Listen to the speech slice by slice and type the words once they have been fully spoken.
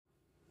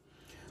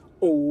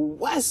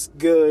What's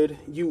good?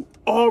 You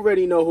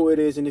already know who it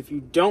is, and if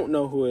you don't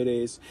know who it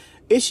is,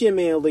 it's your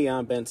man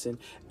Leon Benson,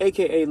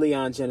 aka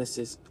Leon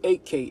Genesis,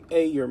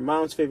 aka your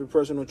mom's favorite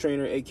personal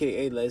trainer,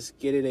 aka Let's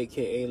Get It,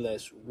 aka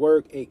Let's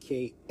Work,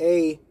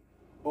 aka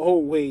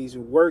Always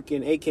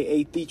Working,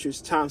 aka Theatres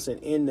Thompson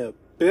in the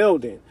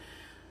building.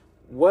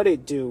 What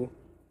it do?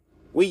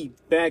 We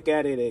back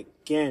at it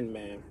again,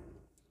 man.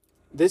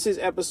 This is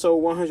episode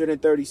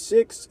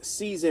 136,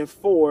 season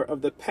 4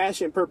 of the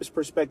Passion, Purpose,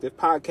 Perspective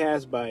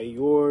podcast by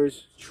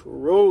yours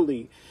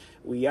truly.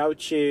 We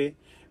out here,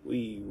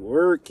 we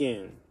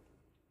working.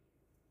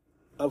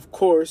 Of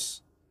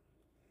course,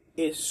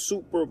 it's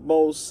Super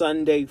Bowl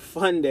Sunday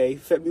Fun Day,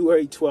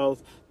 February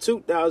 12th,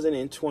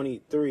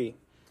 2023.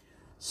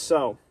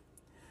 So,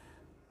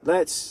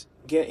 let's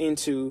get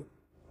into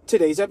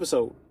today's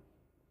episode.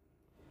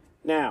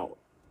 Now,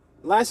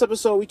 last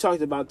episode we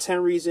talked about 10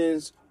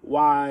 reasons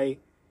why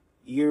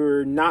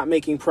you're not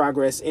making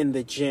progress in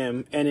the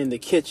gym and in the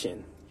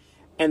kitchen.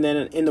 And then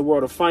in the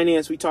world of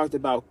finance, we talked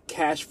about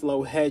cash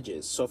flow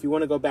hedges. So if you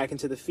want to go back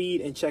into the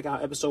feed and check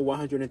out episode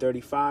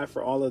 135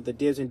 for all of the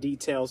divs and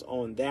details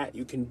on that,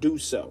 you can do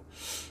so.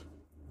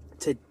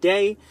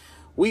 Today,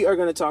 we are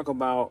going to talk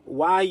about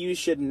why you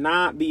should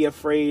not be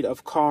afraid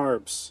of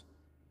carbs.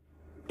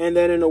 And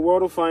then in the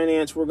world of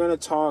finance, we're going to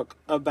talk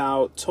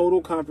about total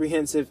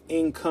comprehensive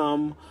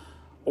income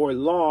or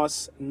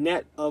loss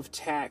net of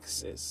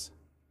taxes.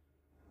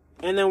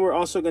 And then we're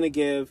also going to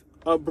give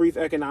a brief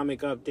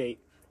economic update.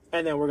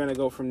 And then we're going to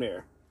go from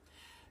there.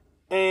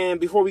 And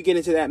before we get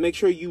into that, make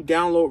sure you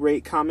download,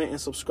 rate, comment,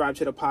 and subscribe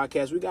to the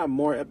podcast. We got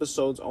more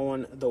episodes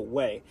on the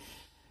way.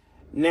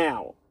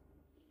 Now,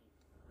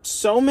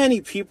 so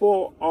many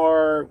people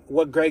are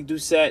what Greg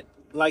Doucette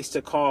likes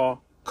to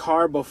call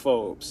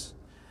carbophobes.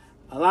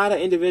 A lot of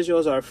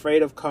individuals are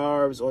afraid of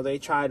carbs, or they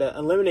try to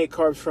eliminate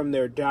carbs from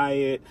their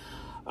diet.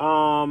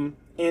 And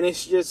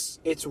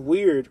it's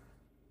weird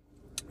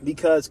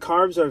because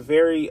carbs are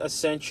very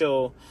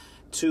essential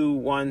to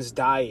one's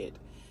diet.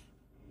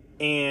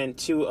 And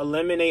to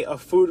eliminate a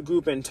food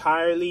group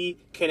entirely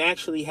can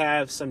actually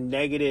have some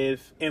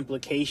negative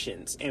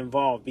implications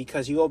involved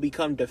because you will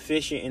become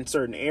deficient in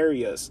certain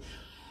areas.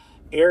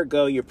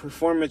 Ergo, your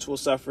performance will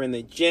suffer in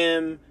the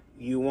gym.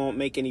 You won't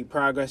make any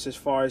progress as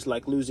far as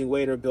like losing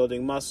weight or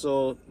building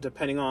muscle,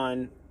 depending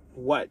on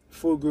what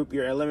food group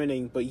you're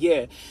eliminating. But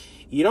yeah,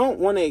 you don't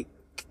want to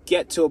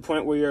get to a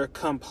point where you're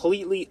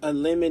completely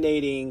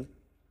eliminating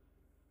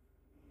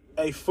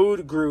a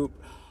food group,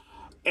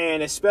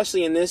 and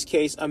especially in this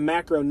case, a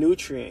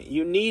macronutrient.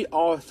 You need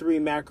all three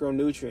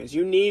macronutrients.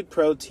 You need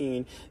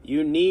protein,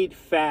 you need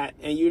fat,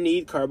 and you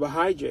need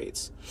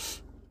carbohydrates.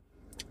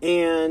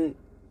 And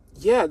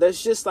yeah,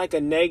 there's just like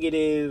a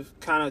negative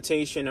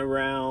connotation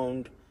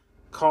around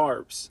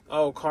carbs.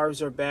 Oh,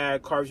 carbs are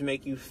bad. Carbs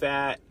make you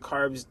fat.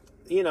 Carbs,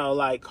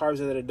 like carbs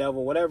are the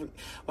devil, whatever.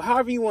 Well,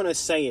 however you want to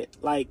say it.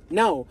 Like,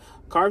 no,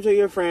 carbs are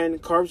your friend.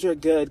 Carbs are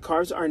good.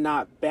 Carbs are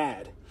not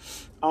bad.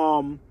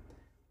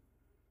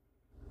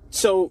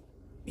 So,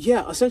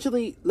 yeah,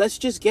 essentially, let's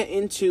just get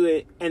into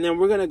it, and then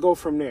we're going to go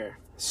from there.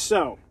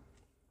 So,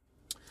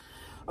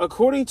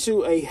 according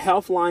to a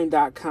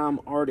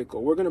healthline.com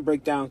article, we're going to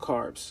break down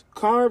carbs.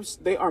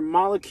 Carbs, they are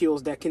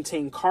molecules that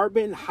contain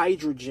carbon,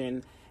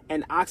 hydrogen,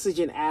 and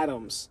oxygen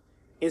atoms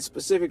in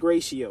specific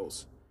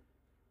ratios.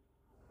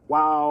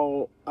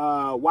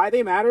 Why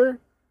they matter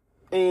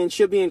and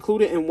should be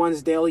included in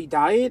one's daily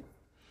diet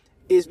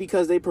is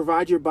because they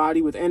provide your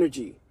body with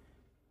energy.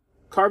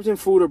 Carbs in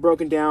food are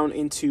broken down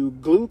into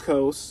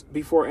glucose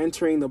before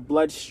entering the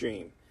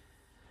bloodstream.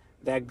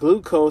 That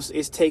glucose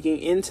is taken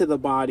into the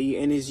body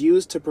and is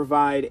used to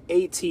provide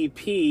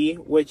ATP,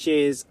 which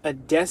is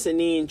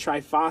adenosine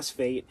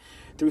triphosphate,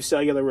 through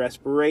cellular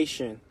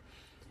respiration.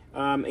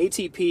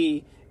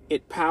 ATP,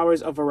 it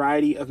powers a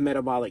variety of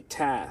metabolic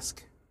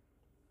tasks.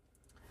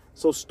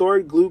 So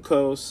stored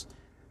glucose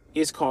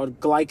is called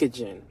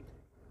glycogen,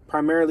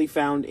 primarily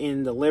found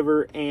in the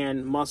liver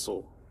and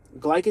muscle.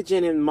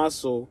 Glycogen in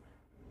muscle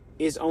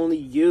is only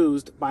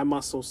used by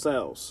muscle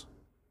cells.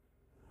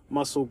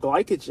 Muscle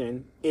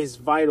glycogen is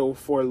vital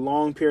for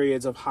long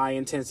periods of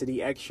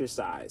high-intensity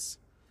exercise.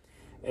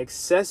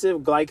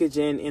 Excessive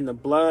glycogen in the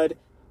blood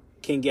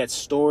can get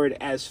stored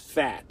as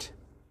fat.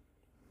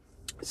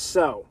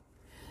 So,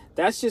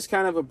 that's just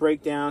kind of a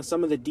breakdown,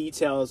 some of the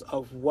details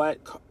of what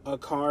a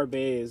carb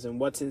is and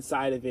what's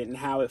inside of it and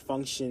how it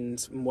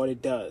functions and what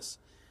it does.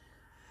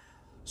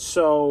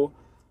 So,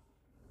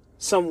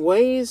 some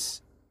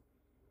ways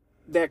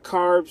that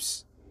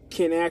carbs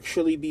can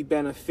actually be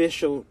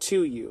beneficial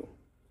to you.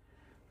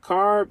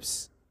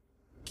 Carbs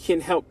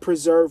can help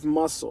preserve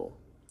muscle.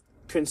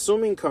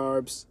 Consuming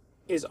carbs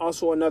is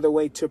also another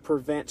way to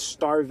prevent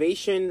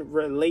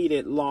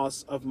starvation-related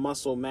loss of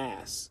muscle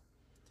mass.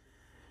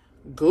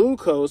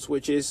 Glucose,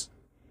 which is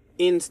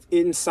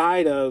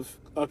inside of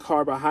a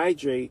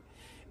carbohydrate,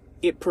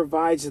 it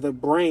provides the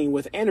brain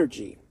with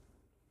energy.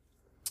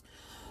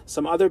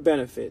 Some other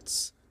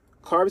benefits.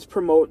 Carbs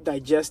promote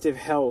digestive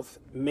health,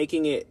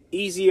 making it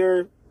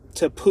easier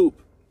to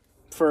poop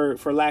for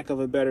lack of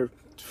a better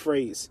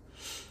phrase.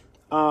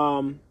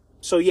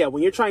 So yeah,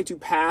 when you're trying to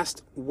pass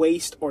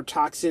waste or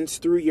toxins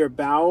through your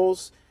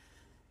bowels,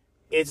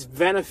 it's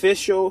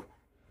beneficial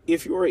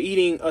if you are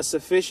eating a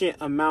sufficient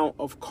amount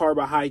of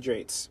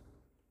carbohydrates.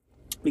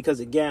 Because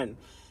again,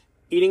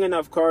 eating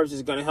enough carbs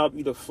is going to help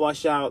you to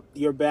flush out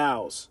your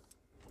bowels,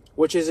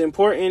 which is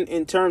important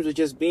in terms of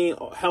just being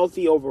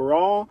healthy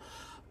overall,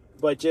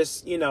 but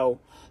just, you know,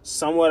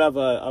 somewhat of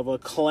a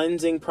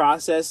cleansing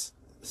process,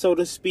 so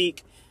to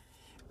speak.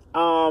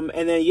 And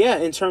then, yeah,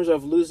 in terms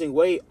of losing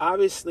weight,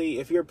 obviously,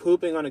 if you're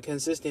pooping on a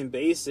consistent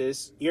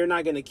basis, you're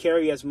not going to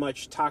carry as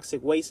much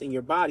toxic waste in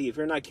your body. If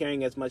you're not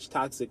carrying as much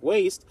toxic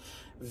waste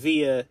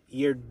via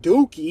your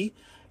dookie,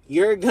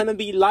 you're going to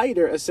be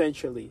lighter,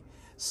 essentially.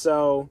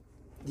 So,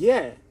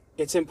 yeah,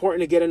 it's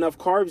important to get enough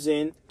carbs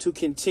in to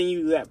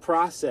continue that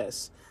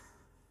process.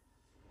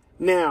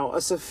 Now, a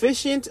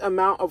sufficient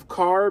amount of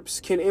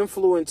carbs can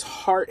influence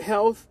heart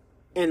health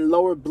and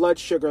lower blood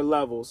sugar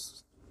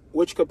levels,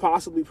 which could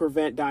possibly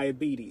prevent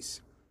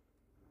diabetes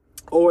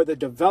or the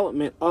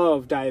development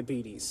of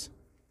diabetes.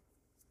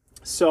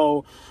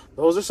 So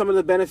those are some of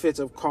the benefits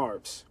of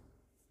carbs.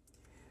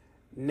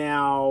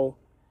 Now,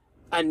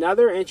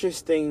 another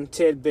interesting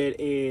tidbit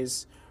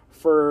is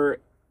for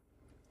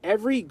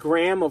every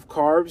gram of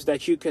carbs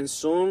that you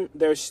consume,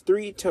 there's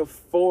 3 to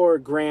 4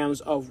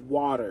 grams of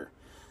water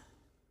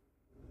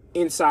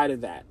inside of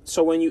that.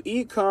 So when you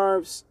eat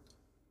carbs,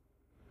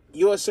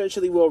 you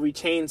essentially will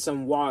retain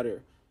some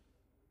water,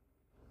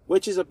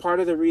 which is a part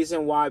of the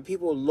reason why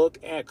people look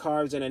at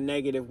carbs in a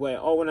negative way.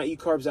 Oh, when I eat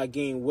carbs, I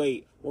gain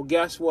weight. Well,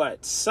 guess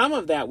what? Some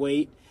of that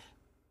weight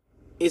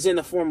is in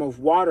the form of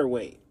water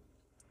weight.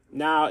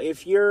 Now,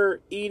 if you're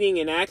eating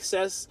in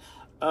excess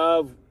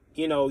of,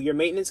 you know, your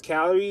maintenance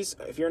calories,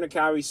 if you're in a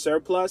calorie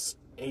surplus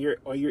and you're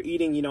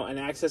eating, you know, an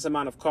excess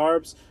amount of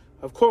carbs,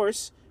 of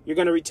course, you're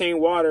going to retain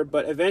water.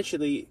 But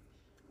eventually,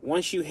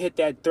 once you hit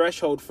that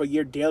threshold for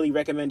your daily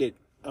recommended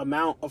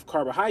amount of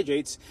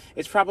carbohydrates,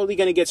 it's probably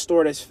going to get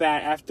stored as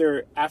fat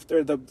after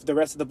the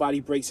rest of the body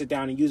breaks it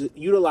down and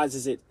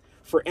utilizes it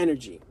for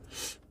energy.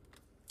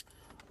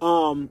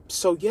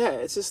 So yeah,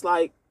 it's just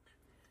like,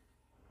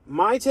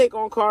 my take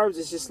on carbs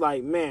is just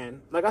like,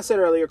 man, like I said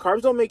earlier,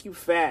 carbs don't make you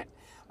fat.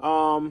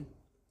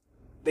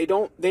 They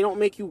don't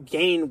make you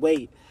gain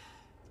weight.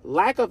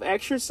 Lack of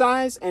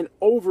exercise and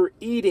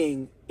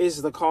overeating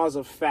is the cause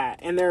of fat.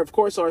 And there, of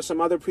course, are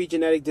some other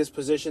pre-genetic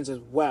dispositions as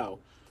well.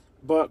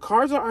 But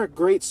carbs are a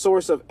great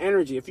source of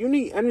energy. If you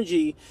need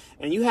energy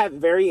and you have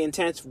very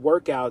intense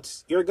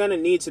workouts, you're going to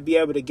need to be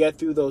able to get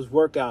through those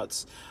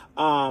workouts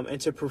and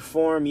to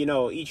perform, you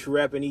know, each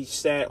rep and each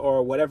set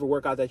or whatever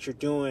workout that you're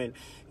doing,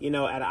 you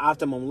know, at an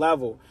optimum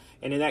level.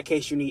 And in that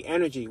case, you need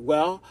energy.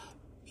 Well,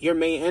 your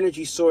main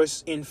energy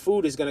source in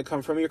food is going to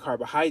come from your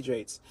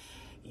carbohydrates.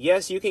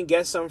 Yes, you can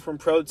get some from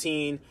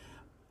protein.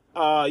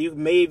 You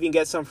may even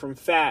get some from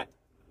fat,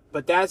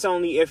 but that's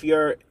only if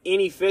you're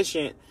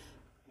inefficient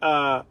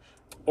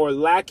or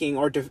lacking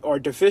or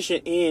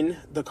deficient in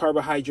the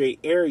carbohydrate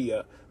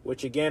area,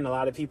 which again, a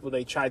lot of people,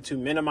 they try to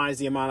minimize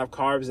the amount of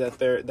carbs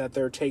that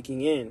they're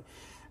taking in.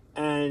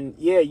 And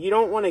yeah, you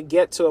don't want to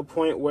get to a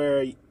point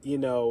where, you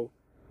know,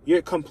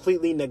 you're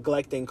completely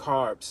neglecting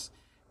carbs.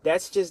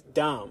 That's just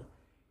dumb.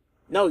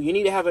 No, you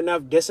need to have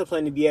enough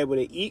discipline to be able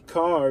to eat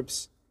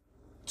carbs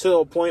to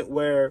a point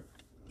where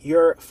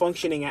you're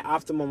functioning at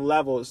optimum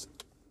levels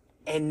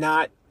and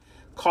not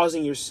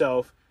causing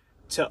yourself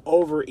to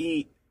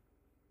overeat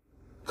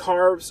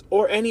carbs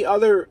or any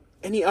other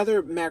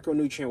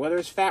macronutrient, whether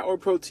it's fat or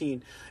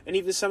protein, and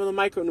even some of the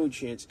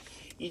micronutrients.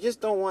 You just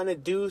don't want to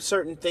do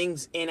certain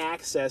things in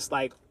excess.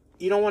 Like,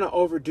 you don't want to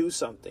overdo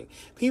something.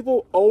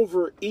 People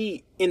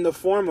overeat in the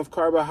form of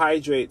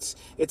carbohydrates.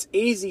 It's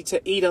easy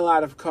to eat a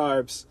lot of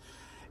carbs.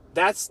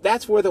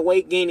 That's where the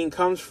weight gaining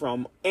comes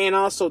from. And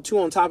also, too,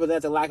 on top of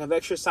that, the lack of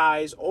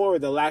exercise or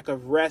the lack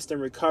of rest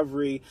and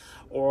recovery,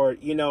 or,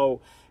 you know,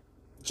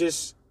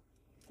 just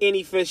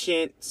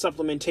inefficient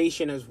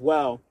supplementation as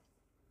well.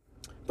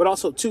 But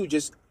also, too,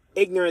 just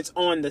ignorance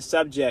on the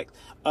subject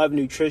of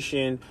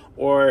nutrition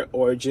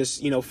or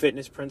just, you know,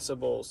 fitness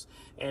principles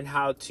and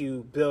how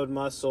to build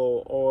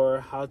muscle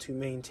or how to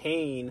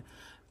maintain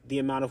the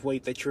amount of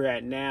weight that you're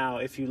at now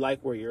if you like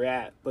where you're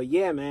at. But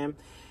yeah, man,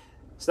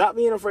 stop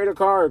being afraid of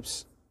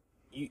carbs.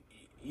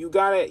 You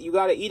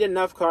gotta eat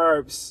enough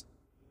carbs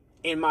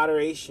in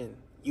moderation.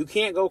 You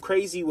can't go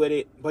crazy with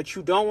it, but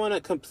you don't want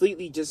to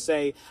completely just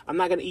say, I'm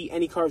not going to eat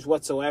any carbs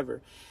whatsoever.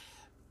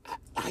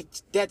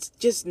 That's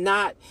just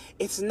not,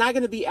 it's not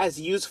going to be as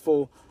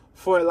useful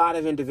for a lot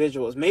of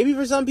individuals. Maybe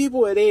for some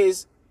people it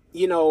is,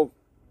 you know,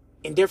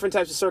 in different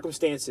types of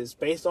circumstances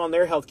based on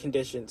their health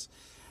conditions.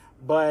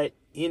 But,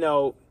 you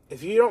know,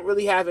 if you don't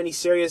really have any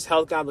serious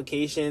health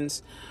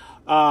complications,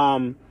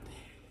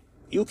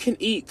 you can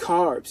eat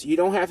carbs. You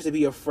don't have to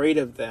be afraid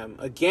of them.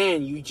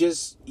 Again,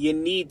 you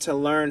need to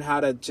learn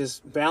how to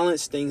just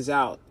balance things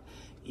out.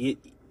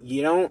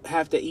 You don't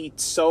have to eat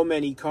so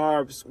many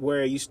carbs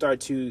where you start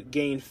to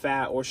gain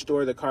fat or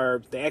store the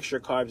extra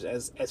carbs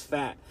as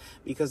fat,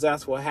 because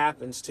that's what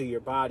happens to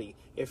your body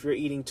if you're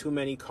eating too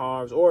many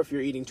carbs or if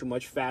you're eating too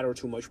much fat or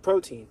too much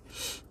protein,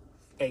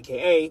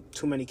 aka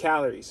too many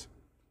calories.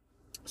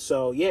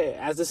 So yeah,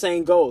 as the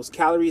saying goes,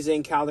 calories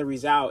in,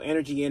 calories out,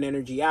 energy in,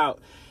 energy out.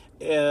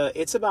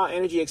 It's about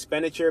energy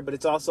expenditure, but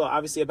it's also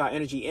obviously about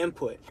energy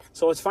input.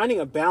 So it's finding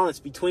a balance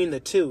between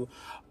the two.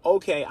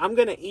 Okay, I'm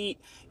going to eat,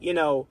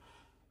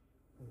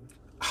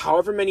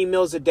 however many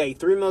meals a day,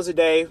 3 meals a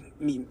day.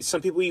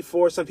 Some people eat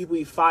 4, some people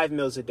eat 5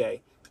 meals a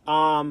day.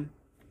 Some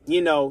of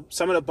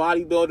the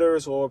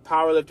bodybuilders or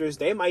powerlifters,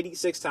 they might eat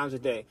 6 times a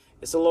day.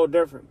 It's a little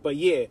different. But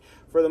yeah,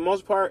 for the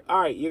most part, all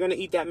right, you're going to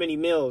eat that many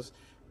meals.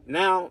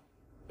 Now,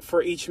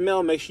 for each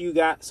meal, make sure you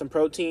got some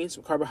protein,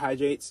 some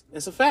carbohydrates,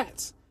 and some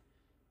fats.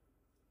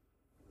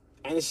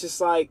 And it's just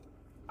like,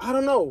 I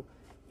don't know.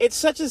 It's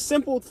such a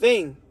simple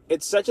thing.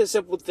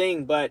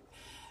 But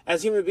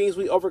as human beings,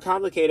 we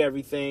overcomplicate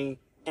everything.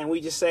 And we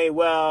just say,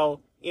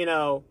 well,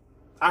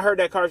 I heard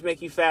that carbs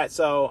make you fat,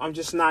 so I'm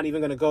just not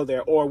even going to go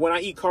there. Or when I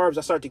eat carbs,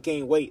 I start to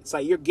gain weight. It's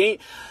like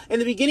in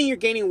the beginning, you're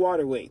gaining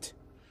water weight.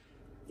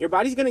 Your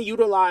body's going to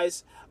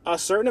utilize a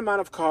certain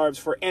amount of carbs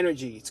for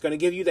energy. It's going to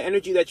give you the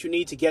energy that you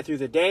need to get through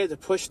the day, to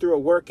push through a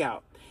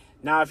workout.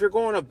 Now, if you're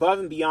going above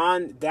and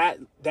beyond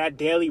that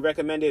daily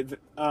recommended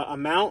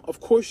amount, of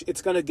course,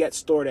 it's going to get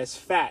stored as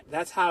fat.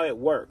 That's how it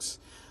works.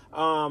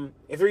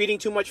 If you're eating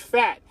too much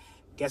fat,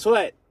 guess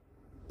what?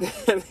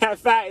 That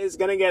fat is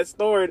going to get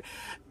stored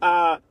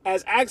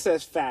as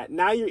excess fat.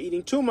 Now you're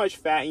eating too much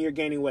fat and you're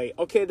gaining weight.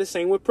 Okay, the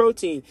same with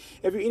protein.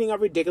 If you're eating a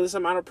ridiculous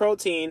amount of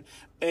protein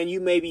and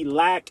you maybe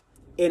lack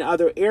in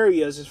other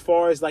areas as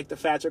far as like the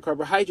fats or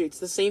carbohydrates,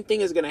 the same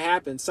thing is going to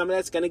happen. Some of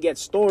that's going to get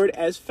stored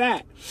as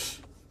fat.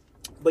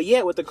 But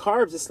yeah, with the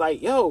carbs, it's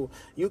like, you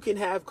can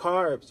have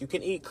carbs. You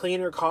can eat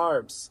cleaner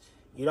carbs.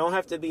 You don't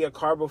have to be a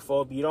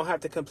carbophobe. You don't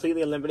have to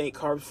completely eliminate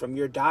carbs from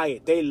your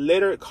diet.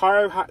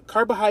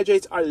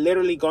 Carbohydrates are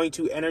literally going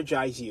to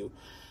energize you.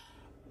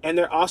 And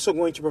they're also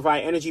going to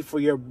provide energy for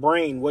your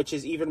brain, which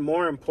is even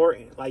more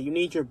important. Like, you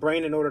need your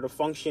brain in order to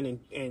function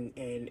and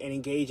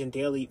engage in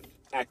daily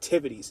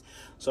activities.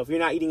 So if you're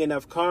not eating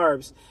enough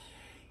carbs,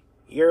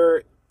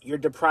 you're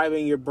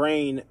depriving your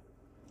brain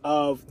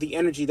of the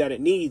energy that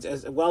it needs,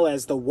 as well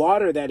as the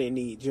water that it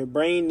needs. Your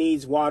brain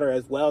needs water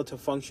as well to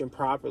function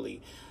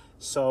properly.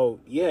 So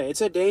yeah, it's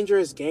a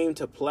dangerous game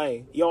to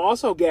play. You'll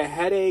also get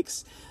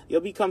headaches.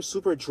 You'll become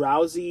super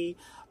drowsy.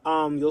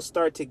 You'll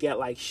start to get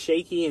like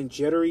shaky and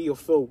jittery. You'll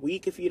feel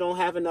weak if you don't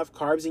have enough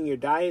carbs in your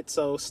diet.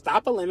 So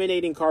stop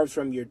eliminating carbs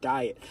from your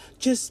diet.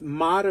 Just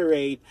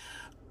moderate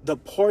the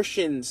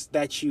portions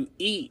that you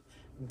eat.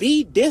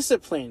 Be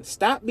disciplined.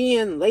 Stop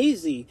being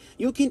lazy.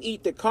 You can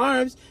eat the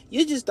carbs.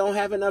 You just don't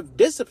have enough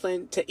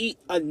discipline to eat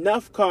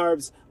enough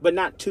carbs, but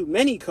not too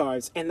many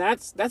carbs. And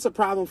that's a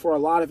problem for a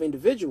lot of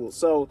individuals.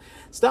 So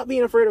stop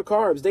being afraid of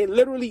carbs. They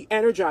literally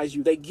energize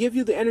you. They give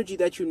you the energy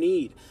that you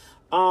need.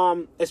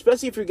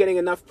 Especially if you're getting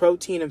enough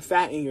protein and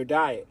fat in your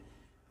diet.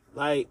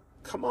 Like,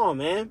 come on,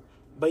 man.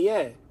 But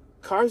yeah,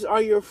 carbs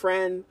are your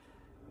friend.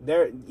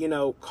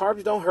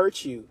 Carbs don't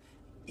hurt you.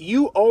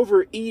 You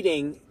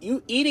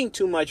eating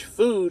too much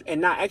food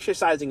and not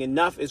exercising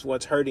enough is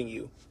what's hurting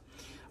you.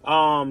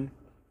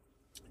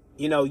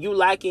 You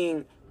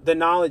lacking the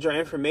knowledge or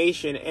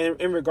information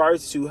in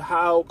regards to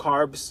how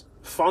carbs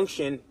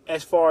function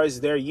as far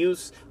as their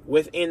use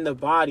within the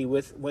body,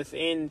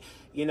 within,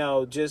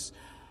 just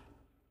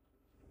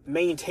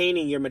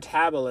maintaining your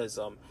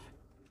metabolism,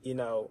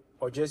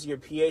 or just your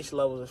pH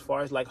levels as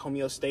far as like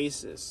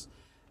homeostasis,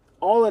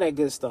 all of that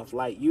good stuff.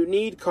 Like, you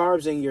need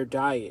carbs in your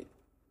diet.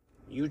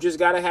 You just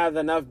got to have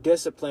enough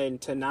discipline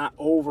to not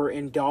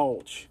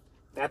overindulge.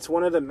 That's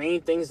one of the main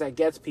things that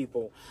gets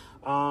people.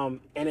 And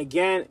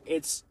again,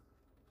 it's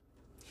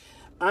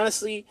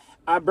honestly,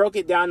 I broke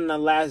it down in the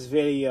last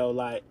video,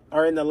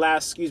 in the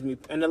last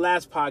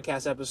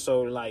podcast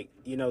episode,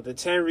 the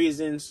 10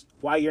 reasons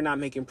why you're not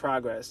making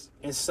progress.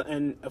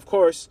 And of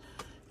course,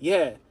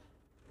 yeah,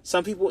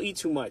 some people eat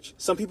too much.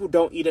 Some people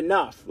don't eat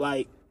enough.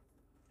 And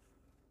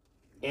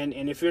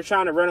if you're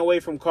trying to run away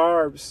from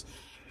carbs,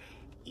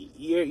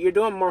 you're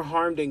doing more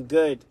harm than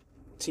good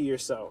to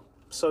yourself.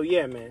 So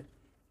yeah, man,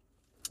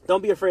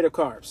 don't be afraid of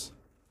carbs.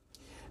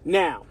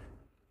 Now,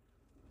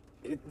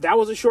 that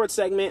was a short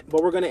segment,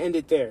 but we're going to end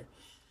it there.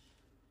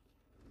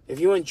 If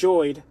you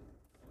enjoyed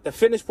the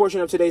fitness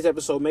portion of today's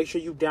episode, make sure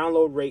you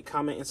download, rate,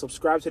 comment, and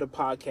subscribe to the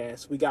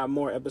podcast. We got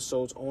more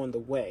episodes on the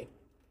way.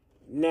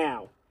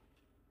 Now,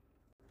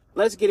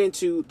 let's get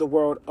into the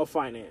world of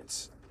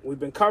finance. We've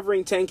been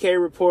covering 10K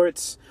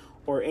reports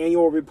or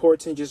annual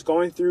reports and just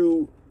going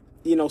through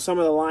some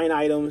of the line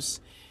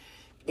items.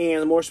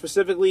 And more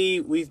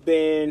specifically, we've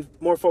been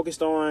more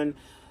focused on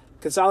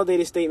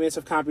consolidated statements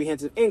of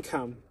comprehensive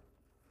income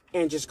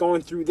and just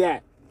going through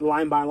that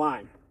line by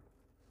line.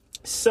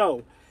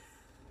 So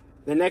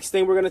the next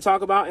thing we're going to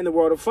talk about in the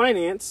world of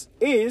finance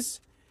is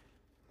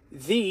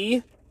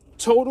the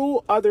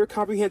total other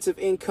comprehensive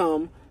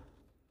income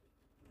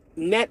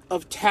net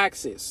of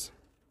taxes.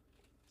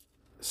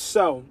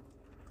 So,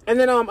 and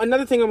then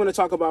another thing I'm going to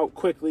talk about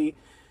quickly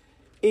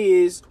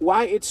is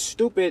why it's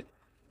stupid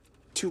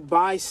to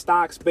buy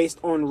stocks based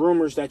on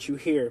rumors that you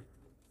hear.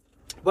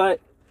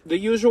 But the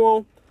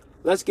usual,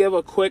 let's give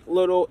a quick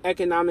little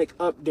economic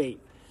update.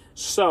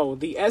 So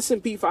the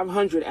S&P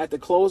 500 at the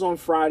close on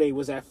Friday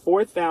was at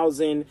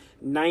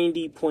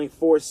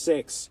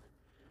 4,090.46,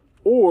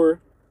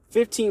 or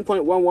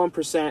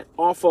 15.11%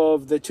 off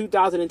of the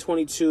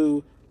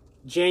 2022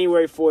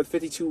 January 4th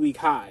 52-week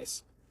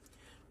highs.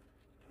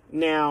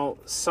 Now,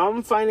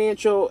 some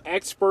financial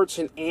experts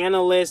and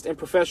analysts and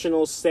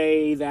professionals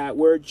say that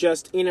we're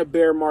just in a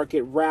bear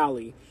market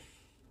rally.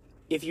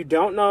 If you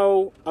don't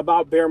know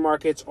about bear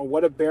markets or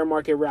what a bear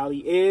market rally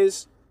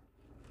is,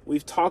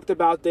 we've talked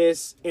about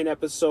this in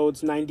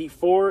episodes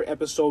 94,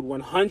 episode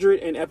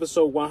 100, and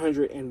episode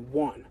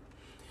 101.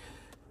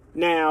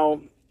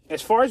 Now,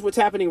 as far as what's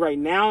happening right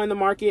now in the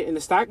market, in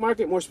the stock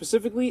market more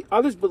specifically,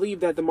 others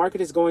believe that the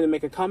market is going to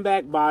make a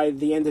comeback by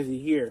the end of the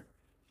year.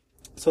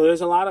 So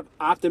there's a lot of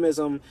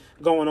optimism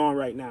going on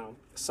right now.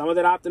 Some of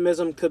that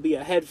optimism could be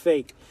a head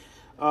fake.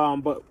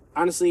 But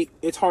honestly,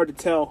 it's hard to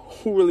tell.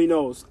 Who really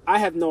knows? I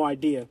have no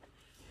idea.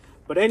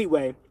 But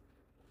anyway,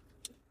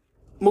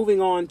 moving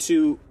on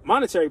to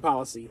monetary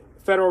policy,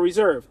 Federal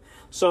Reserve.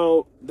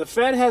 So the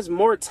Fed has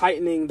more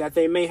tightening that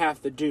they may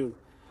have to do.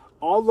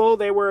 Although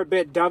they were a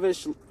bit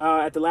dovish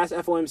at the last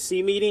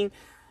FOMC meeting,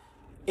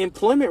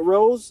 employment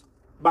rose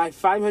by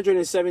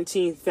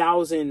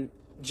 517,000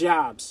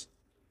 jobs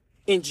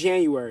in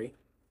January.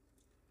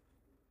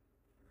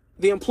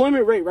 The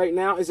employment rate right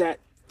now is at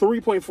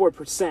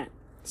 3.4%.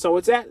 So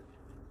it's at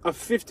a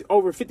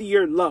over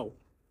 50-year low.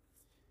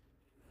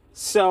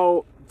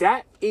 So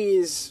that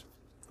is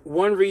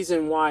one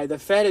reason why the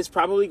Fed is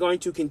probably going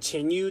to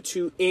continue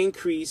to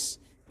increase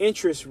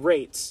interest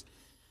rates.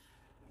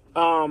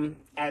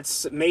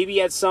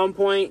 Maybe at some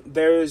point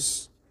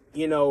there's,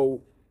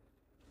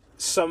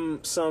 some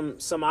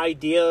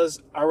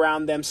ideas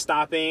around them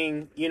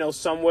stopping,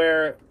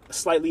 somewhere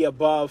slightly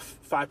above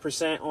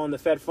 5% on the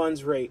Fed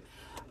funds rate.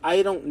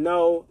 I don't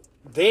know.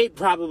 They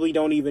probably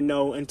don't even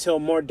know until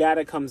more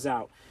data comes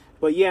out.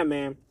 But yeah,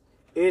 man,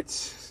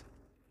 it's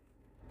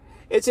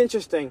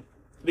interesting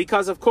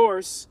because, of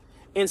course,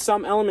 in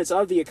some elements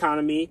of the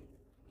economy,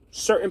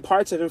 certain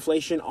parts of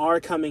inflation are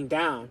coming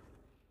down,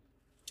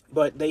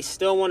 but they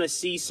still want to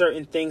see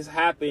certain things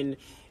happen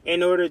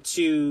in order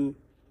to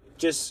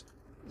just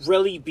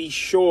really be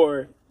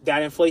sure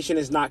that inflation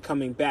is not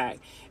coming back.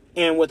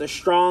 And with a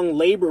strong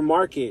labor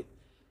market,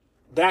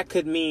 that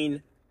could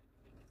mean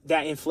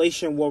that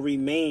inflation will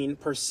remain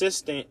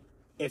persistent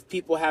if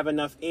people have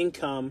enough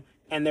income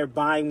and they're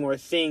buying more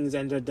things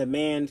and the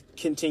demand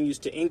continues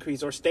to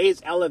increase or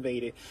stays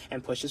elevated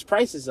and pushes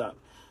prices up.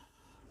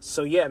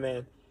 So yeah,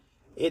 man,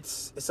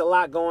 it's a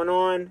lot going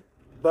on,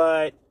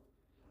 but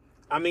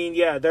I mean,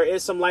 yeah, there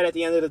is some light at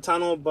the end of the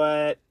tunnel,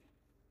 but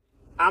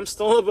I'm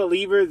still a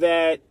believer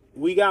that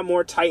we got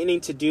more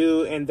tightening to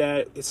do and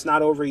that it's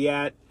not over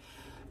yet.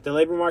 The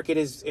labor market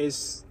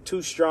is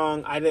too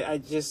strong. I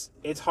just,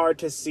 it's hard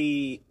to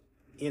see,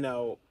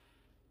 them,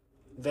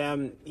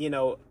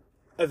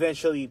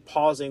 eventually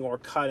pausing or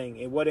cutting.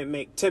 It wouldn't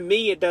make, to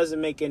me, it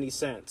doesn't make any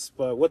sense,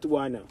 but what do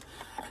I know?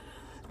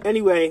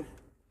 Anyway,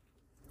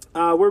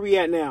 where we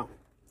at now?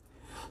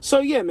 So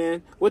yeah,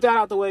 man, with that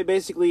out the way,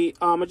 basically,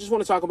 I just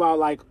want to talk about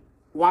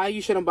why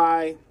you shouldn't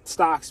buy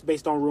stocks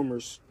based on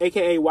rumors,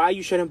 aka why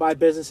you shouldn't buy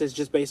businesses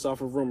just based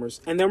off of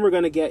rumors. And then we're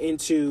going to get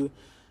into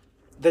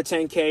the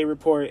 10K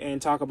report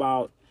and talk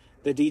about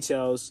the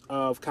details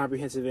of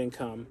comprehensive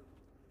income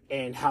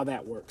and how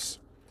that works.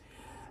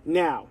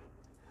 Now,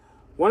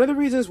 one of the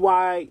reasons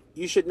why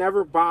you should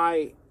never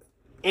buy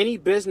any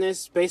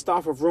business based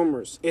off of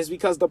rumors is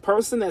because the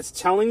person that's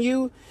telling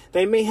you,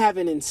 they may have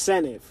an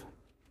incentive.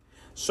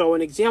 So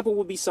an example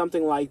would be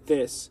something like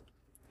this.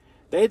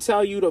 They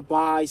tell you to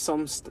buy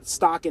some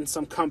stock in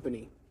some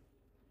company.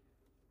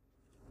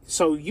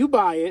 So you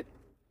buy it,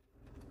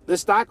 the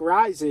stock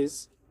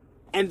rises,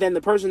 and then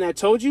the person that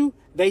told you,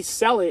 they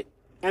sell it,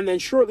 and then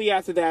shortly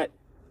after that,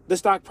 the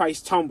stock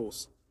price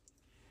tumbles.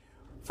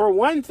 For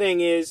one thing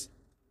is,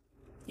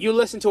 you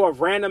listen to a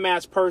random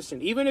ass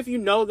person, even if you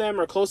know them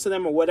or close to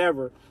them or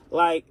whatever,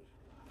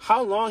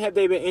 how long have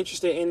they been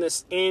interested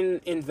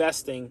in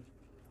investing?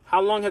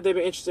 How long have they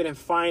been interested in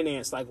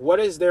finance? What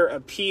is their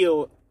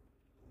appeal,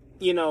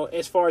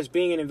 as far as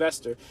being an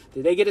investor?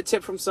 Did they get a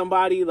tip from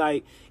somebody?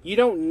 You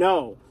don't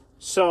know.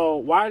 So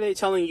why are they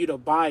telling you to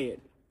buy it?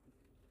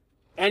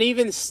 And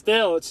even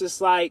still, it's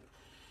just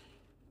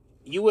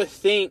you would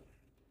think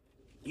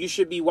you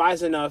should be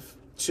wise enough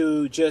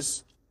to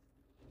just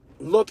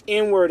look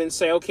inward and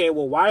say, okay,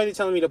 well, why are they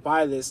telling me to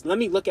buy this? Let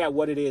me look at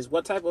what it is.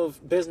 What type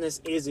of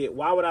business is it?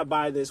 Why would I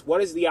buy this?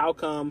 What is the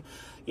outcome?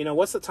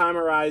 What's the time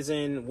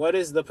horizon? What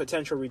is the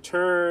potential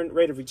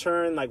rate of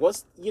return?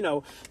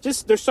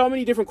 Just there's so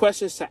many different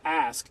questions to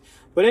ask.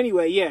 But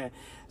anyway, yeah,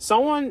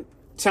 someone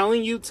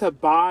telling you to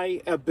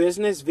buy a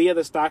business via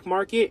the stock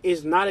market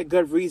is not a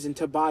good reason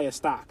to buy a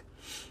stock.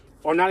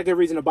 or not a good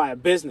reason to buy a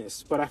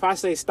business. But if I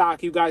say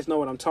stock, you guys know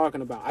what I'm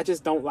talking about. I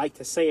just don't like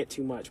to say it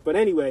too much. But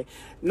anyway,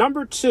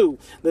 number two,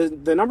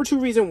 the number two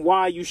reason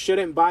why you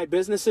shouldn't buy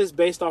businesses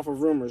based off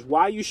of rumors.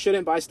 Why you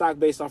shouldn't buy stock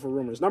based off of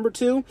rumors. Number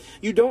two,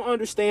 you don't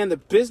understand the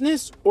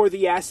business or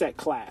the asset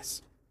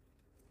class,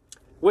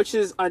 which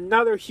is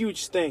another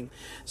huge thing.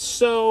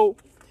 So,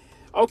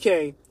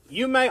 okay,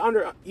 you might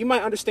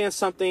understand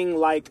something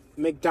like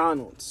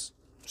McDonald's.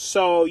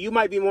 So you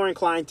might be more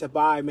inclined to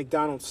buy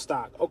McDonald's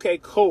stock. Okay,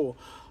 cool.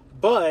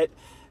 But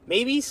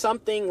maybe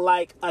something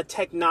like a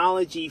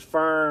technology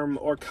firm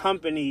or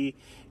company,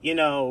 you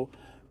know,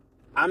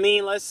 I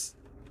mean,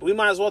 we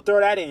might as well throw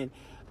that in.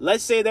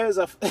 Let's say there's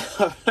a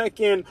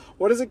fucking,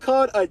 what is it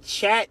called? A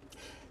chat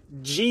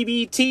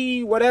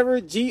GBT, whatever. I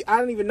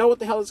don't even know what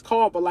the hell it's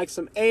called, but like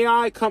some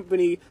AI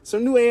company,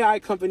 some new AI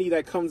company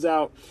that comes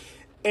out,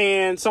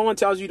 and someone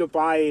tells you to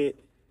buy it,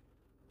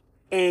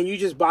 and you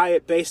just buy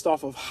it based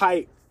off of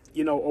hype,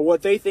 you know, or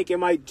what they think it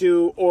might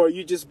do, or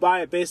you just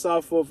buy it based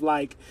off of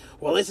like,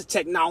 well, it's a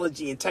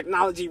technology and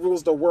technology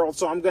rules the world,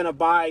 so I'm gonna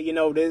buy, you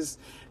know, this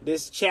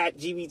chat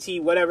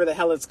GBT, whatever the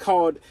hell it's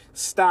called,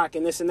 stock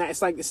and this and that.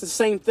 It's like, it's the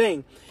same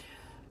thing.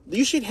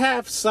 You should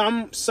have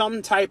some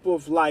type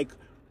of like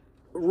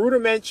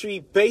rudimentary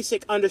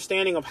basic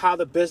understanding of how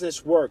the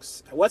business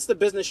works. What's the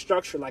business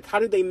structure like? How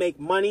do they make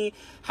money?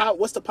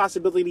 What's the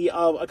possibility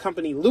of a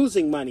company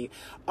losing money?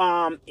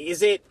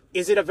 Is it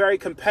a very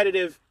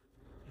competitive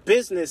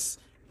business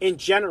in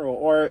general,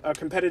 or a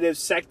competitive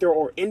sector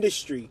or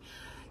industry?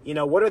 You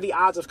know, what are the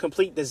odds of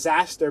complete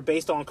disaster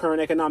based on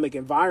current economic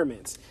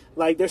environments?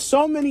 Like, there's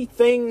so many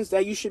things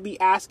that you should be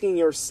asking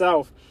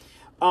yourself,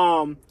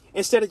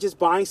 instead of just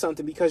buying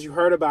something because you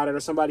heard about it or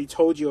somebody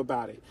told you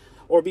about it,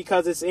 or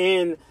because it's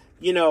in,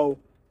 you know,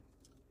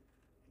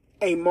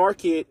 a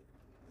market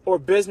or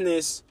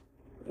business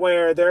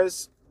where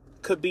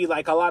could be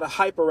like a lot of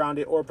hype around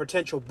it or a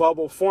potential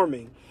bubble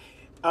forming.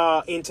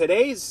 In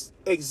today's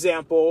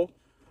example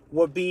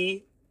would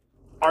be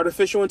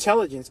artificial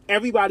intelligence.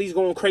 Everybody's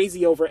going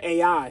crazy over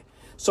AI.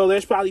 So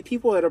there's probably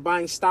people that are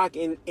buying stock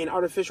in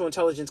artificial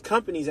intelligence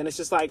companies. And it's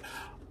just like,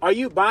 are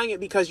you buying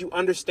it because you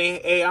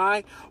understand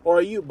AI, or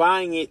are you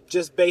buying it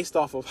just based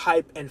off of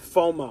hype and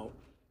FOMO?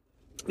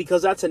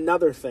 Because that's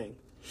another thing.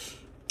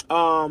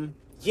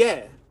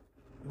 Yeah.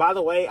 By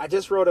the way, I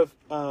just wrote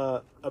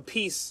a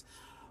piece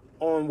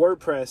on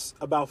WordPress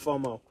about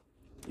FOMO.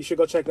 You should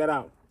go check that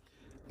out.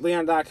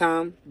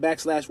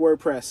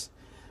 Leon.com/WordPress.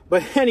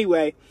 But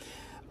anyway,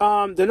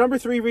 the number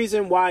three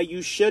reason why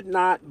you should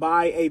not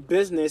buy a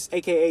business,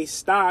 aka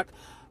stock,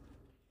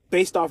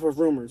 based off of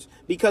rumors,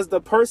 because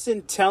the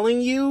person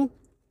telling you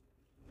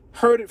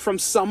heard it from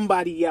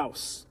somebody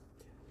else,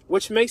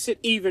 which makes it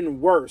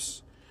even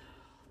worse.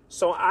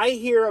 So I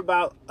hear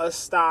about a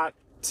stock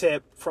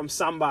tip from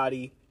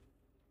somebody.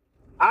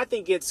 I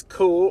think it's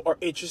cool or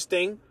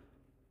interesting,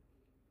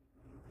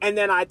 and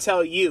then I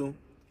tell you,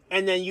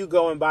 and then you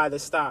go and buy the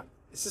stock.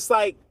 It's just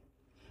like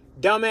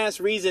dumbass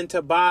reason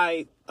to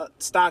buy a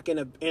stock in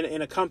a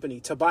company,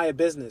 to buy a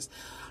business.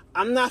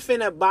 I'm not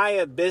finna buy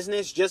a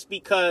business just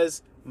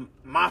because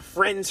my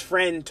friend's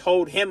friend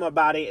told him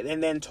about it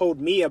and then told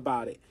me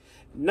about it.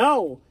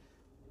 No.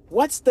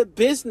 What's the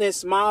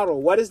business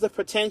model? What is the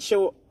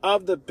potential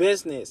of the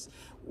business?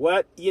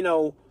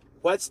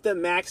 What's the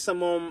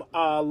maximum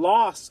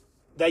loss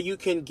that you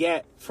can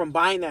get from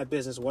buying that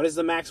business? What is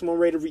the maximum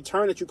rate of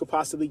return that you could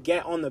possibly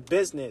get on the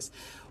business?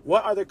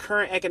 What are the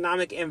current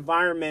economic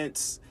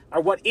environments,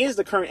 or what is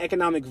the current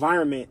economic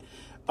environment?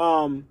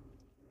 And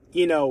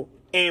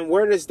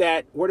where does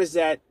that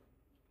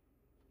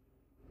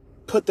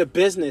put the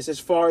business as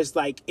far as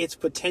like its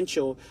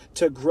potential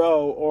to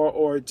grow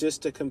or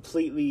just to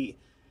completely,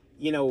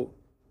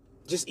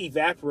 just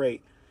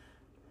evaporate?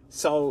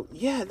 So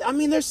yeah, I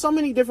mean, there's so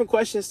many different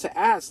questions to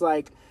ask.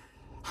 Like,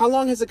 how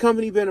long has the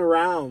company been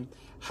around?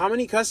 How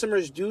many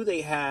customers do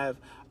they have?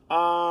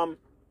 Like,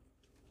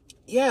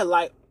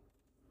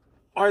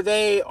 are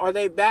they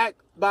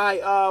backed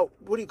by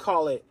what do you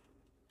call it?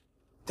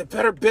 The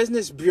Better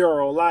Business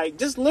Bureau? Like,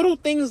 just little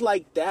things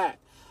like that.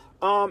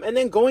 And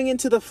then going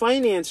into the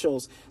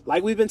financials,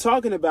 like we've been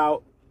talking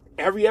about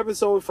every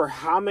episode for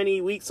how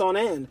many weeks on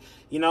end,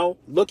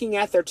 looking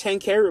at their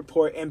 10K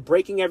report and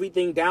breaking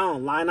everything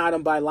down line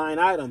item by line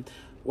item.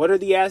 What are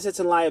the assets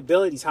and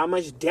liabilities? How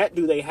much debt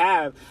do they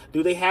have?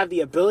 Do they have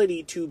the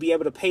ability to be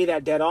able to pay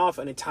that debt off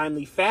in a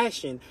timely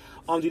fashion?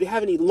 Do they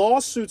have any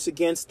lawsuits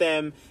against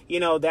them,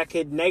 that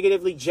could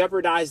negatively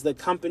jeopardize the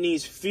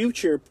company's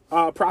future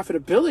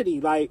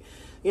profitability? Like,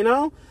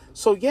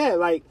 so yeah,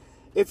 like,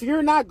 if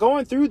you're not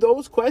going through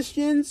those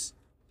questions,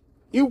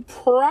 you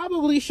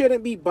probably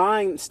shouldn't be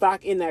buying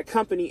stock in that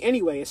company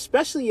anyway,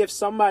 especially if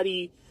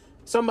somebody's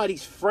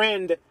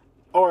friend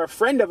or a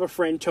friend of a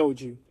friend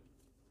told you.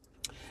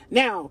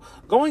 Now,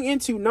 going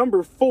into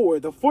number 4,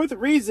 the fourth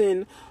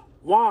reason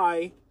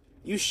why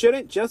you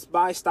shouldn't just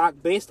buy stock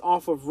based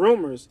off of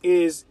rumors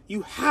is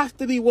you have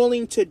to be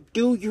willing to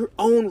do your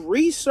own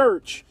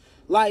research.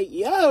 Like,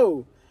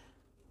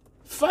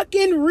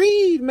 fucking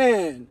read,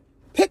 man.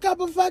 Pick up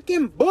a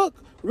fucking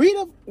book. Read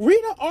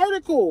an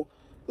article.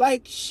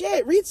 Like,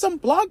 shit, read some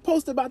blog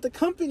post about the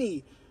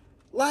company.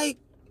 Like,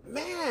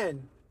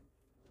 man,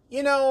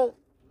 you know,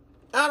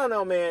 I don't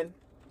know, man.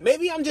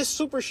 Maybe I'm just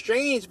super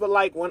strange, but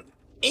like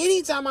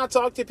anytime I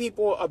talk to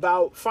people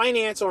about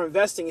finance or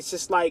investing, it's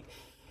just like,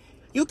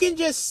 you can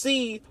just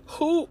see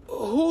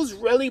who's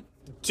really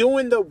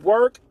doing the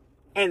work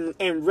and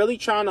really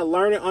trying to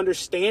learn and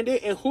understand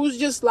it, and who's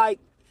just like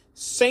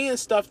saying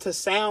stuff to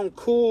sound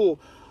cool,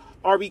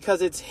 or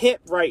because it's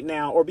hip right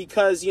now, or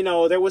because, you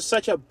know, there was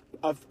such a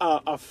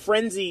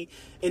frenzy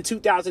in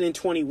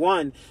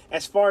 2021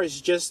 as far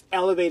as just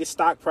elevated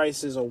stock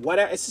prices or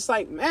whatever. It's just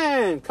like,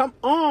 man, come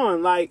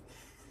on. Like,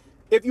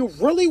 if you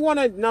really want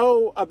to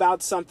know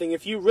about something,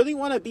 if you really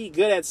want to be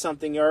good at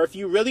something, or if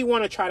you really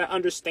want to try to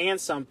understand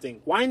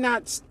something, why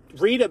not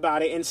read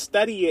about it and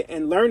study it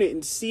and learn it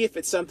and see if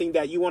it's something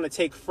that you want to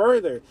take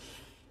further?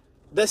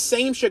 The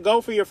same should go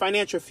for your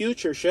financial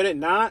future, should it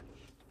not?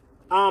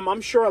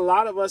 I'm sure a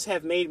lot of us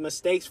have made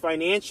mistakes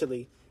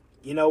financially.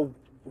 You know,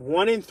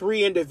 1 in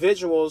 3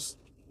 individuals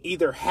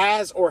either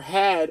has or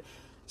had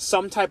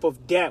some type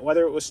of debt,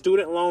 whether it was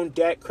student loan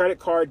debt, credit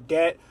card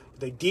debt,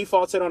 they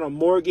defaulted on a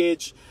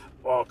mortgage,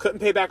 or couldn't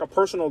pay back a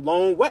personal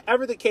loan,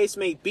 whatever the case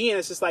may be. And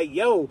it's just like,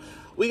 yo,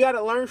 we got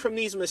to learn from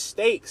these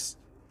mistakes.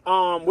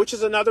 Which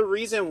is another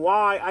reason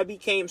why I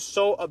became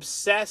so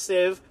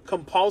obsessive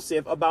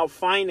compulsive about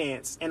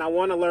finance. And I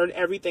want to learn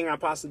everything I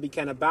possibly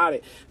can about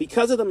it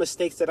because of the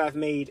mistakes that I've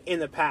made in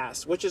the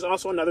past, which is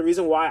also another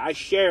reason why I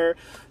share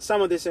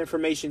some of this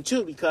information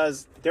too,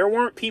 because there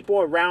weren't people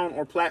around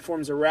or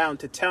platforms around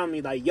to tell me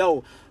like,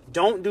 yo,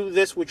 don't do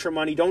this with your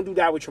money. Don't do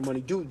that with your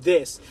money. Do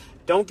this.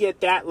 Don't get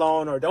that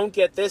loan, or don't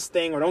get this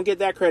thing, or don't get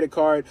that credit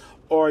card,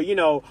 or, you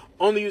know,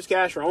 only use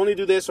cash, or only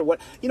do this, or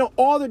what, you know,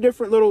 all the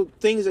different little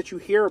things that you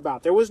hear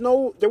about. There were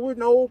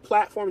no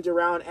platforms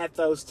around at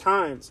those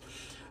times.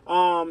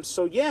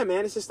 So yeah,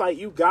 man, it's just like,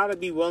 you gotta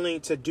be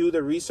willing to do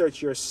the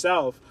research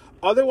yourself.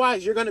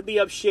 Otherwise, you're gonna be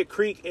up shit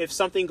creek if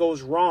something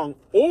goes wrong,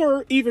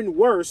 or even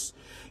worse,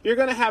 you're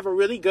gonna have a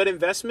really good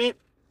investment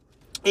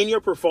in your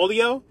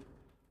portfolio,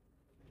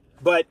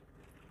 but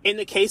in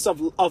the case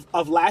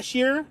of last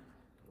year,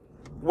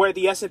 where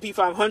the S&P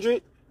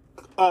 500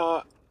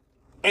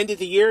 ended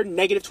the year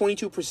negative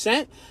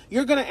 22%,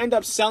 you're going to end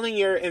up selling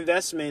your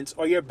investments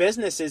or your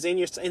businesses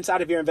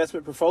inside of your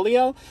investment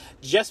portfolio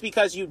just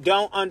because you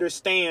don't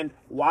understand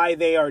why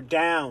they are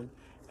down.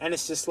 And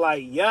it's just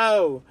like,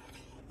 yo,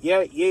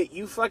 yeah,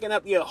 you fucking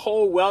up your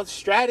whole wealth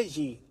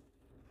strategy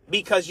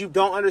because you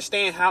don't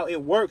understand how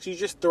it works. You're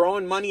just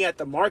throwing money at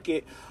the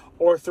market,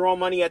 or throwing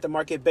money at the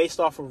market based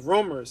off of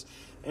rumors.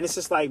 And it's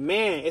just like,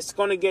 man, it's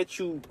going to get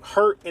you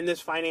hurt in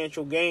this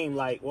financial game.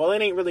 Like, well,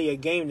 it ain't really a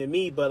game to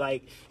me, but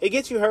like, it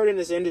gets you hurt in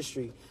this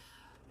industry.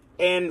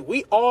 And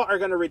we all are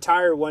going to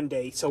retire one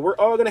day. So we're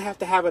all going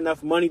to have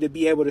enough money to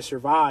be able to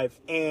survive.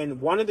 And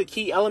one of the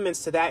key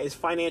elements to that is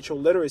financial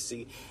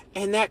literacy.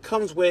 And that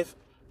comes with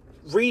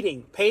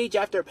reading page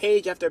after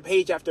page after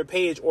page after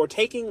page, or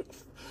taking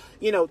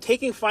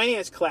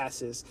finance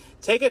classes.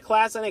 Take a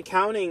class on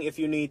accounting if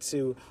you need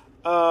to.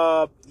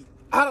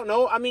 I don't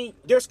know. I mean,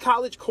 there's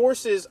college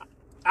courses.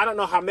 I don't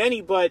know how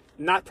many, but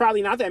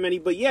probably not that many.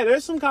 But yeah,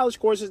 there's some college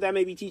courses that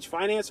maybe teach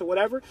finance or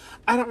whatever.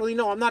 I don't really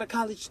know. I'm not a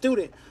college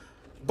student,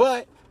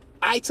 but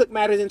I took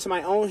matters into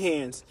my own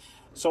hands.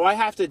 So I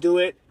have to do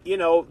it, you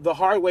know, the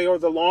hard way or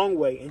the long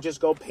way, and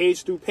just go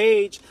page through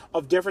page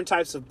of different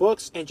types of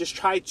books and just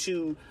try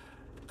to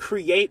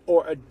create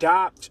or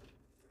adopt,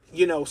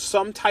 you know,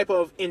 some type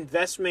of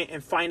investment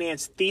and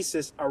finance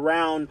thesis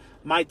around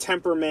my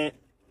temperament,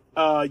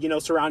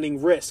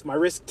 surrounding risk, my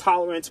risk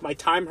tolerance, my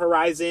time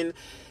horizon,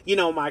 you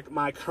know,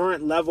 my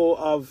current level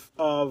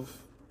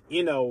of,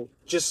 you know,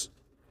 just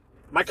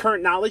my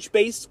current knowledge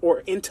base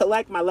or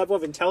intellect, my level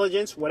of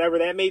intelligence, whatever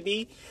that may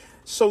be.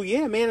 So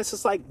yeah, man, it's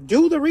just like,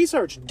 do the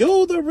research.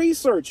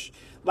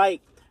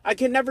 Like, I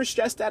can never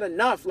stress that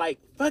enough. Like,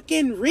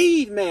 fucking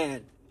read,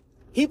 man.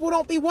 People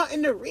don't be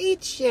wanting to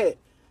read shit.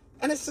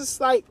 And it's just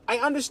like, I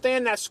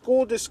understand that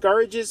school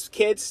discourages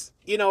kids,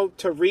 you know,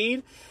 to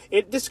read.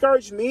 It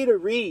discouraged me to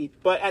read.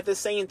 But at the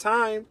same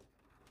time,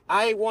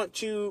 I want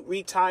to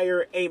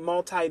retire a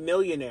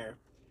multimillionaire.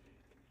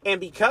 And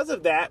because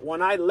of that,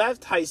 when I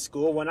left high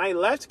school, when I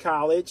left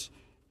college,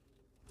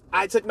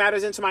 I took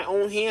matters into my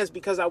own hands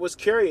because I was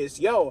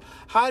curious. Yo,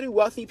 how do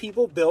wealthy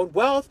people build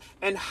wealth?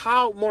 And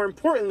how, more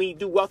importantly,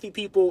 do wealthy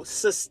people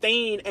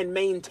sustain and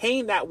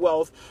maintain that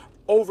wealth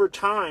over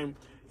time?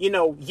 You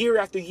know, year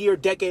after year,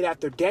 decade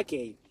after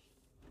decade.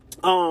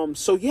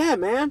 So yeah,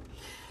 man,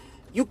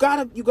 you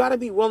gotta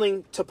be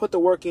willing to put the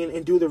work in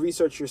and do the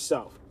research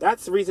yourself.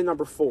 That's reason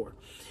number 4.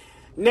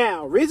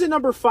 Now, reason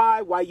number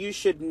 5, why you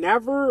should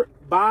never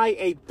buy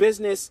a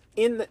business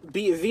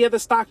via the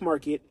stock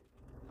market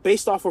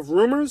based off of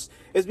rumors,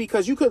 is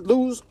because you could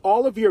lose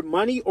all of your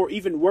money, or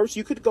even worse,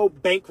 you could go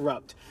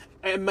bankrupt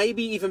and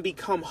maybe even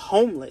become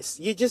homeless.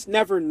 You just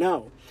never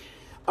know.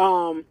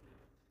 And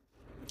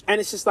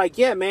it's just like,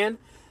 yeah, man,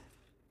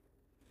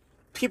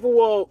 people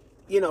will,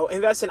 you know,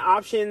 invest in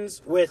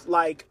options with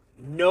like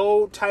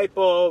no type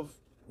of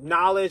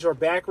knowledge or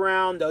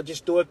background. They'll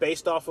just do it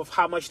based off of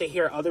how much they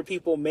hear other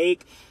people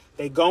make.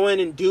 They go in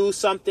and do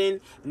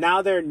something.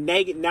 Now they're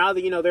negative. Now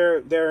that, you know,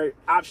 their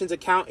options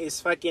account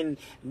is fucking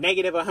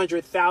negative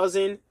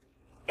 100,000,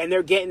 and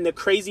they're getting the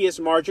craziest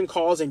margin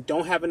calls and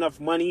don't have enough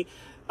money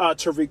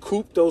to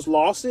recoup those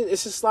losses.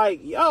 It's just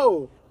like,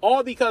 yo,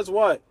 all because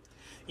what?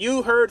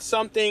 You heard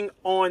something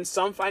on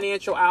some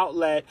financial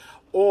outlet,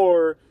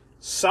 or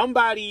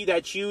somebody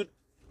that you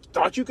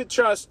thought you could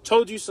trust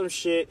told you some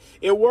shit.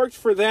 It worked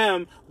for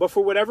them, but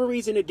for whatever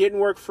reason it didn't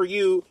work for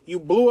you. You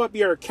blew up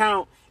your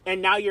account,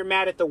 and now you're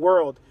mad at the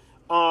world.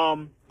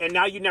 And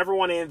now you never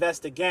want to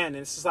invest again. And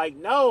it's just like,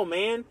 no,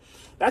 man.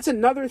 That's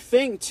another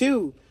thing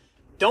too.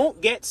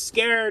 Don't get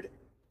scared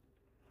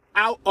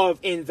out of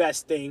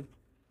investing.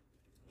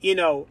 You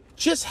know,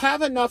 just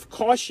have enough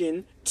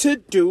caution to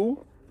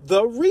do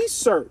the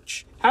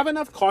research. Have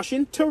enough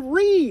caution to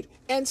read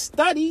and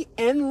study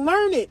and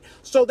learn it,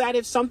 so that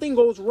if something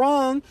goes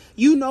wrong,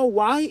 you know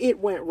why it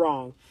went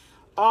wrong.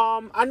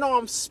 I know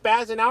I'm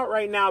spazzing out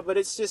right now, but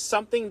it's just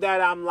something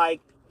that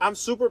I'm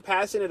super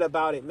passionate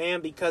about it,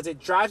 man, because it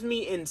drives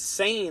me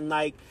insane.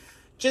 Like,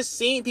 just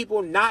seeing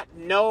people not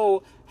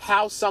know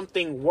how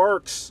something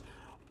works,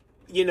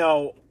 you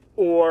know,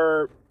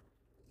 or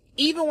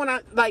even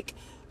when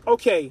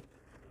okay,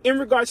 in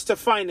regards to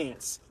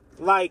finance,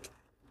 like,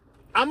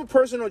 I'm a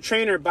personal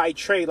trainer by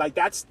trade. Like,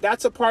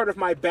 that's a part of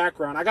my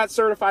background. I got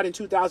certified in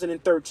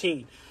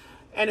 2013.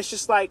 And it's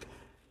just like,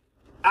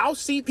 I'll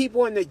see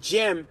people in the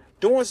gym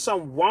doing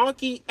some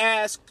wonky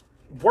ass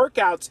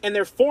workouts and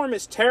their form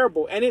is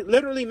terrible. And it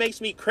literally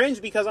makes me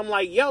cringe, because I'm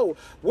like, yo,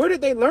 where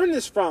did they learn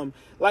this from?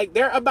 Like,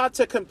 they're about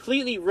to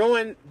completely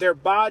ruin their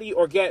body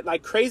or get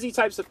like crazy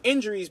types of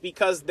injuries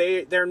because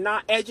they're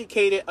not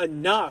educated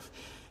enough.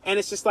 And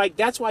it's just like,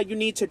 that's why you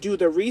need to do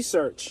the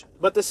research.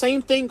 But the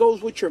same thing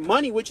goes with your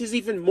money, which is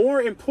even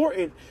more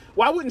important.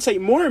 Well, I wouldn't say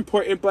more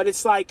important, but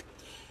it's like,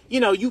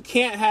 you know, you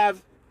can't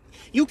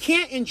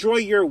enjoy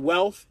your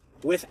wealth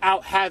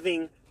without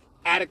having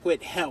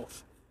adequate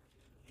health.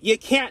 You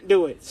can't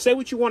do it. Say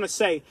what you want to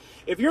say.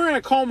 If you're in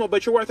a coma,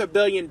 but you're worth $1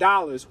 billion,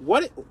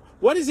 what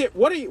is it?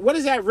 What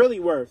is that really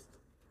worth?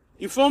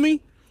 You feel me?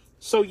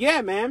 So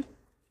yeah, man,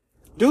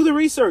 do the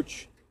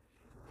research.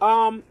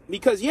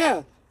 Because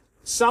yeah,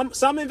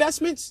 some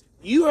investments,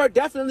 you are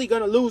definitely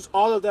going to lose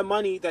all of the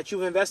money that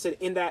you've invested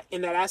in that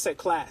asset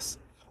class.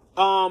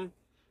 You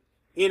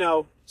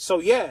know, so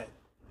yeah,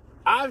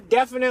 I've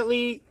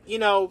definitely, you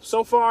know,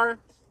 so far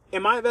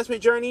in my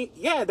investment journey,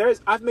 yeah,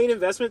 I've made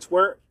investments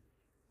where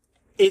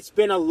it's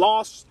been a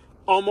loss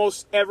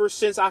almost ever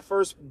since I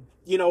first,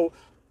 you know,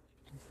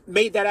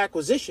 made that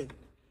acquisition.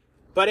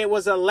 But it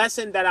was a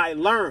lesson that I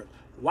learned.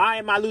 Why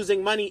am I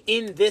losing money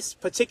in this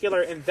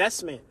particular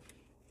investment?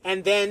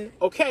 And then,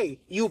 okay,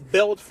 you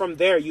build from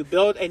there. You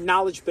build a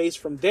knowledge base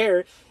from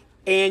there,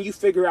 and you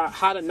figure out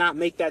how to not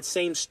make that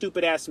same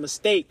stupid ass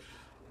mistake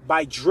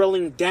by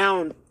drilling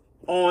down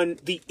on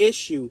the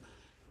issue.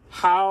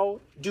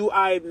 How do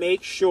I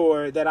make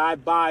sure that I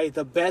buy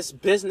the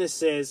best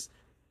businesses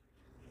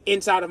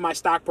inside of my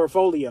stock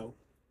portfolio?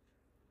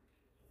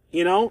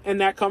 You know, and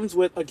that comes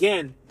with,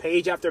 again,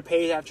 page after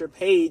page after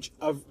page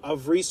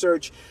of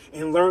research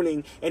and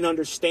learning and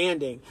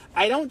understanding.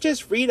 I don't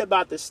just read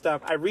about this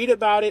stuff. I read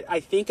about it, I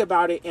think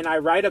about it, and I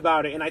write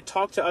about it, and I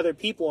talk to other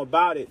people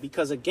about it.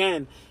 Because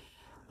again,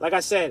 like I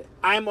said,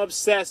 I'm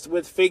obsessed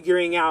with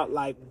figuring out,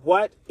 like,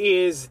 what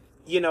is,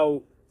 you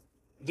know,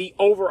 the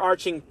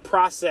overarching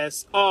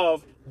process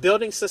of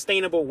building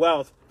sustainable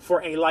wealth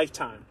for a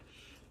lifetime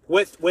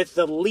with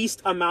the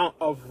least amount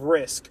of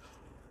risk,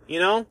 you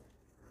know?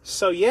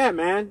 So yeah,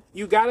 man,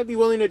 you got to be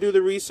willing to do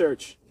the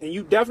research, and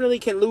you definitely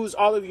can lose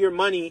all of your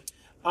money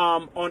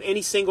on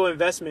any single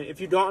investment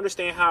if you don't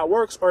understand how it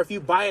works, or if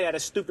you buy it at a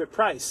stupid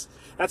price.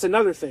 That's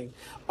another thing.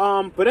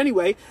 But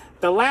anyway,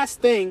 the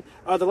last thing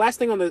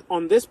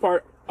on this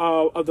part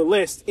of the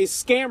list is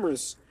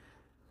scammers.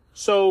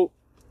 So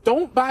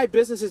don't buy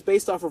businesses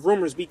based off of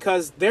rumors,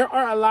 because there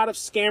are a lot of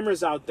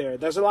scammers out there.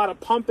 There's a lot of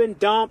pump and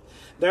dump.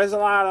 There's a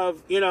lot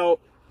of, you know,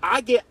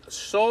 I get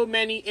so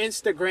many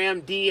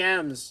Instagram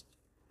DMs.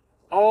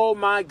 Oh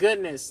my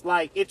goodness.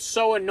 Like, it's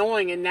so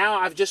annoying. And now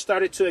I've just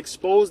started to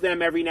expose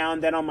them every now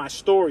and then on my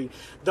story.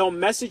 They'll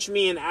message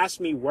me and ask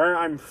me where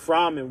I'm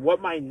from and what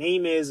my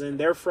name is. And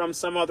they're from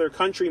some other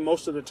country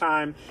most of the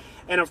time.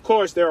 And of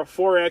course, they're a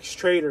Forex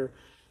trader.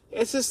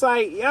 It's just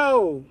like,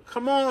 yo,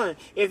 come on.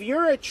 If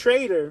you're a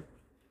trader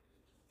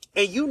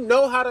and you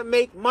know how to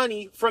make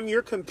money from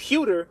your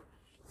computer,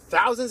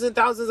 thousands and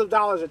thousands of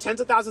dollars or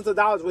tens of thousands of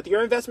dollars with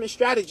your investment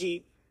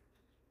strategy,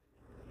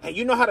 and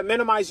you know how to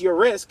minimize your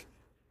risk,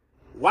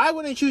 why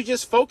wouldn't you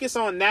just focus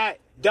on that,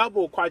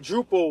 double,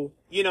 quadruple,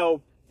 you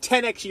know,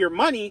 10x your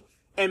money,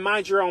 and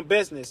mind your own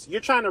business? You're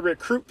trying to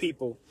recruit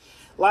people.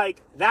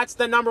 Like, that's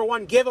the number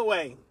one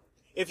giveaway.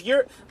 If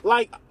you're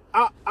like,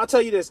 I'll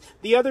tell you this.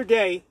 The other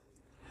day,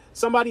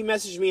 somebody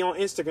messaged me on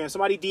Instagram.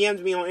 Somebody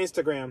DM'd me on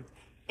Instagram,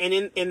 and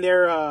in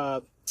their,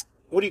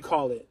 what do you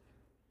call it?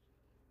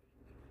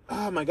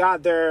 Oh my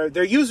God, their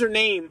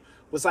username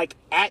was like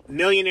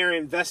 @millionaire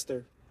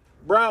investor.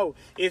 Bro,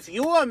 if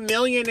you're a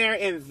millionaire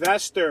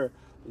investor,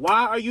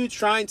 why are you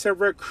trying to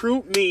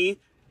recruit me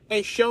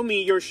and show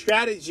me your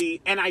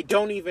strategy and I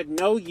don't even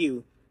know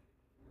you?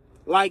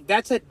 Like,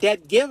 that's a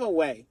dead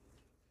giveaway.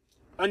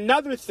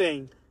 Another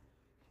thing,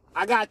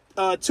 I got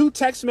 2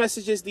 text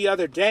messages the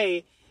other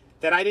day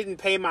that I didn't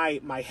pay my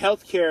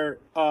healthcare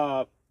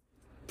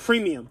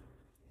premium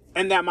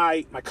and that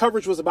my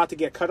coverage was about to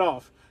get cut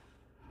off.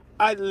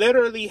 I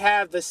literally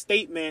have the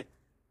statement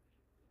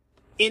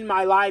in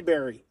my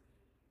library.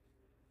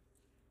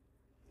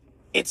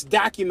 It's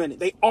documented.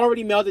 They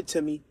already mailed it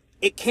to me.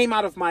 It came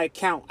out of my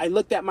account. I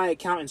looked at my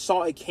account and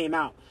saw it came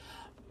out.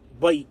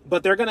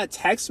 But they're going to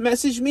text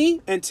message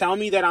me and tell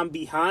me that I'm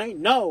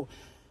behind? No.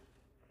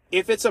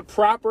 If it's a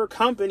proper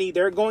company,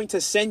 they're going to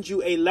send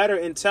you a letter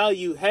and tell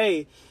you,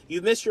 hey,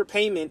 you missed your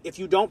payment. If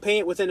you don't pay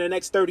it within the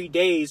next 30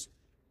 days,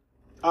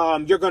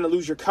 you're going to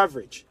lose your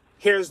coverage.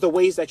 Here's the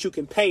ways that you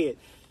can pay it.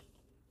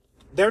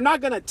 They're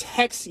not going to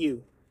text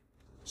you.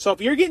 So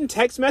if you're getting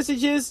text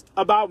messages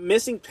about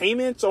missing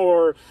payments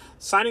or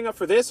signing up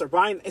for this or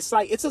buying, it's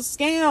like, it's a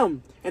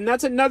scam. And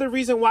that's another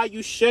reason why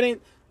you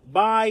shouldn't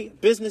buy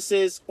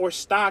businesses or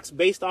stocks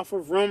based off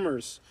of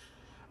rumors.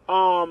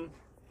 And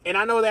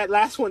I know that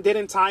last one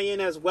didn't tie in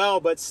as well,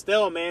 but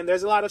still, man,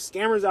 there's a lot of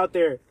scammers out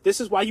there.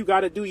 This is why you got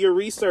to do your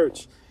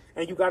research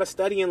and you got to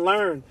study and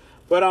learn.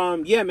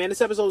 But yeah, man,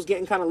 this episode is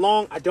getting kind of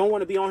long. I don't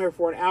want to be on here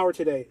for an hour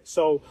today.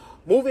 So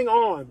moving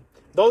on.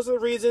 Those are the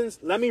reasons.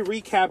 Let me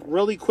recap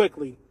really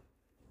quickly.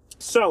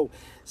 So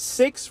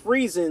 6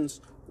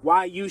 reasons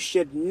why you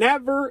should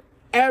never,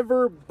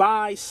 ever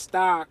buy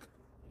stock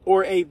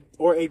or a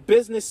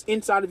business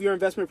inside of your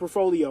investment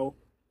portfolio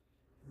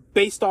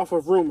based off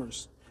of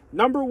rumors.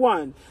 Number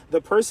 1,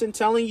 the person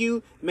telling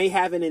you may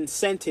have an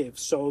incentive.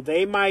 So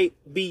they might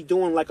be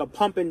doing like a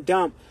pump and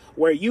dump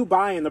where you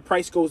buy and the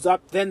price goes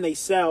up, then they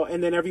sell,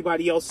 and then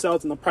everybody else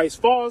sells and the price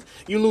falls.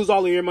 You lose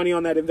all of your money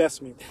on that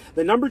investment.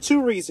 The number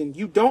 2 reason,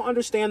 you don't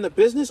understand the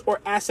business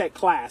or asset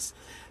class.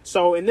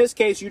 So in this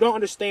case, you don't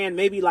understand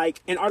maybe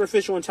like an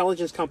artificial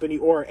intelligence company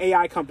or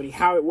AI company,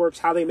 how it works,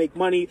 how they make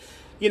money,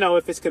 you know,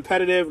 if it's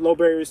competitive, low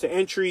barriers to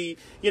entry,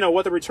 you know,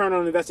 what the return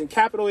on invested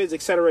capital is,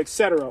 et cetera, et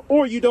cetera.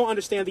 Or you don't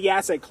understand the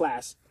asset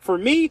class. For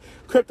me,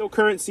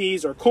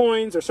 cryptocurrencies or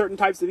coins or certain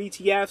types of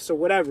ETFs or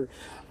whatever,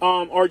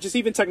 or just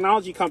even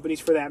technology companies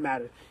for that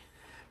matter.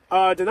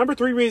 The number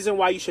 3 reason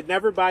why you should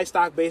never buy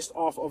stock based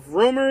off of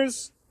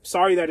rumors.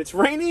 Sorry that it's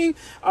raining.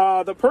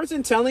 The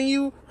person telling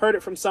you heard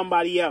it from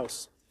somebody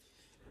else.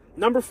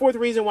 Number 4th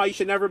reason why you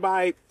should never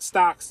buy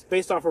stocks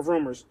based off of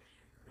rumors.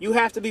 You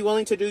have to be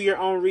willing to do your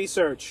own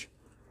research.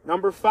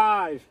 Number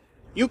 5,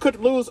 you could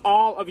lose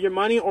all of your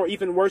money, or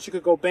even worse, you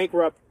could go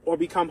bankrupt or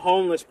become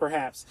homeless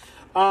perhaps.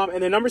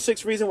 And the number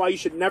 6 reason why you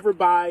should never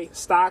buy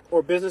stock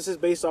or businesses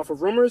based off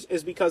of rumors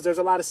is because there's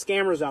a lot of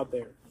scammers out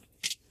there.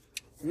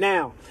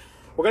 Now,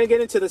 we're going to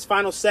get into this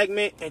final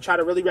segment and try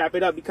to really wrap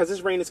it up because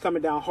this rain is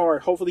coming down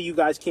hard. Hopefully you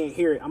guys can't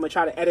hear it. I'm going to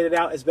try to edit it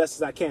out as best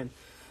as I can.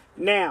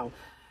 Now,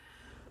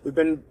 we've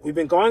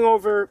been going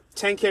over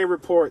 10K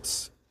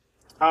reports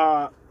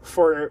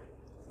for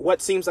what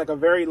seems like a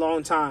very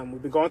long time.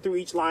 We've been going through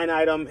each line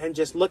item and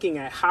just looking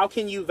at how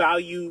can you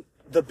value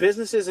the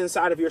businesses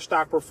inside of your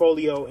stock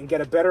portfolio and get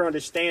a better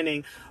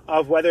understanding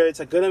of whether it's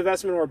a good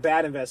investment or a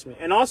bad investment.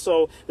 And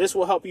also, this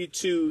will help you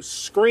to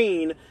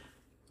screen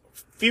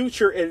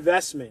future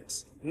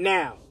investments.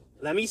 Now,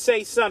 let me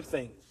say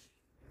something.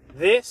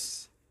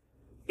 This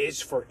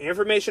is for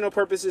informational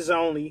purposes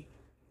only.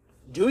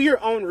 Do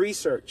your own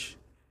research.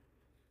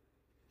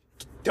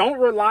 Don't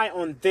rely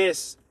on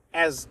this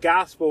as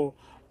gospel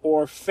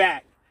or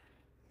fact.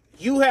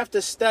 You have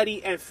to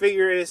study and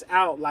figure this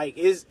out. Like,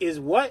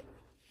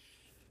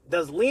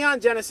 does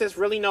Leon Genesis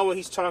really know what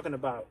he's talking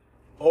about?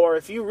 Or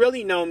if you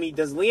really know me,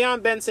 does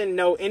Leon Benson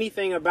know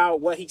anything about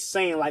what he's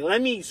saying? Like,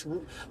 let me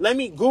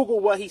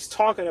Google what he's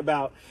talking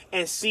about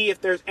and see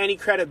if there's any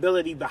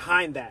credibility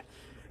behind that.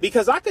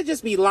 Because I could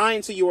just be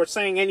lying to you or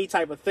saying any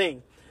type of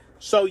thing.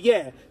 So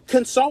yeah,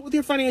 consult with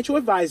your financial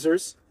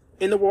advisors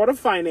in the world of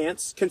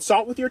finance,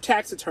 consult with your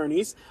tax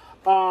attorneys,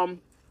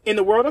 in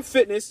the world of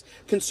fitness,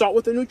 consult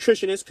with a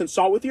nutritionist,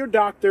 consult with your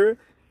doctor,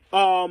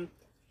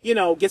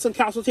 get some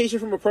consultation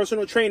from a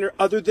personal trainer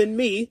other than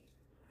me,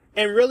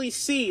 and really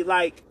see,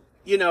 like,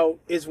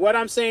 is what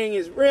I'm saying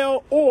is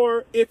real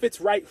or if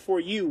it's right for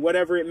you,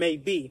 whatever it may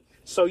be.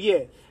 So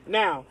yeah,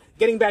 now,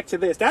 getting back to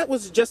this, that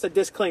was just a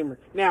disclaimer.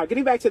 Now,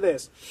 getting back to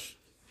this,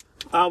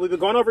 we've been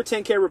going over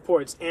 10K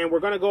reports, and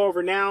we're going to go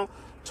over now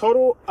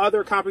total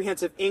other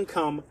comprehensive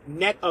income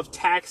net of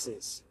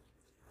taxes.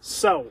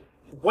 So,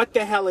 what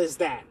the hell is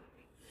that?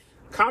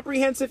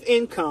 Comprehensive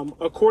income,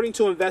 according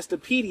to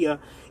Investopedia,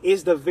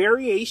 is the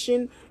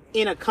variation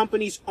in a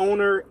company's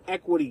owner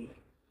equity,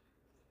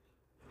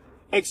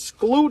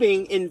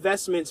 excluding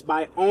investments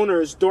by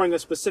owners during a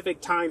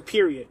specific time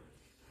period.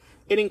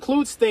 It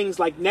includes things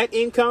like net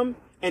income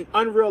and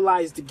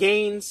unrealized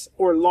gains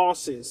or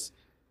losses.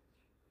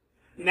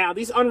 Now,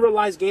 these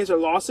unrealized gains or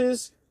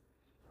losses,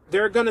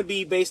 they're going to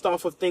be based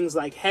off of things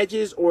like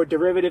hedges or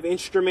derivative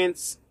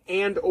instruments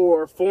and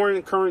or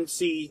foreign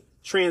currency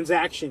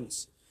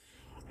transactions,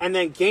 and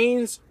then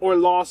gains or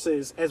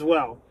losses as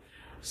well.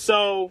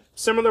 So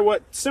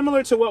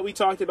similar to what we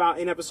talked about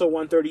in episode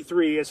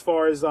 133 as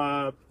far as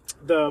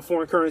the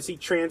foreign currency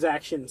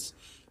transactions.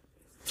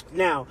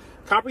 Now,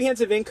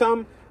 comprehensive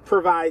income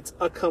provides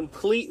a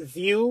complete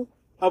view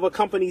of a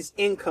company's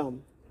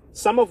income,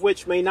 some of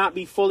which may not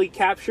be fully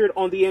captured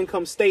on the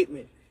income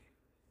statement.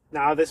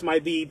 Now, this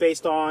might be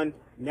based on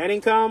net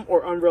income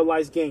or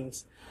unrealized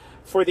gains.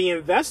 For the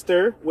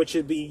investor, which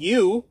would be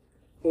you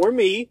or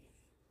me,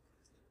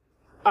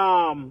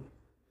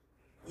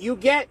 you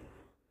get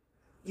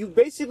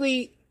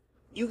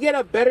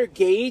a better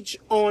gauge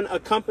on a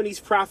company's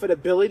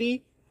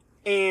profitability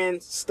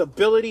and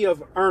stability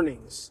of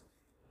earnings.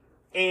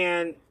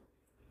 And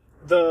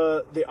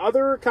the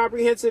other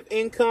comprehensive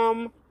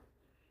income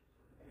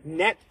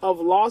net of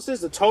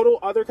losses, the total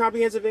other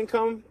comprehensive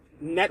income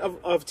net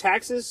of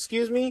taxes,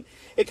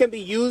 it can be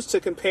used to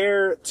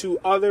compare to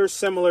other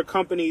similar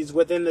companies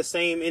within the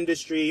same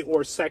industry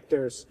or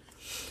sectors.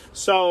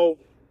 So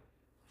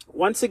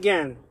once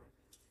again,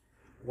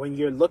 when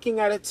you're looking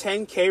at a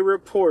 10K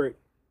report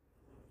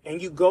and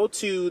you go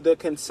to the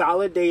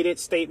consolidated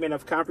statement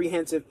of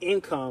comprehensive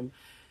income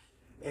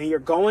and you're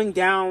going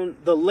down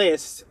the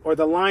list or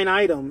the line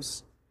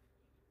items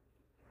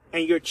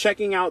and you're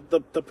checking out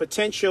the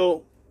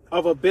potential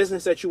of a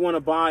business that you want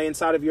to buy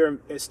inside of your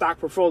stock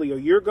portfolio,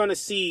 you're going to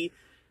see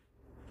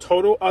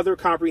total other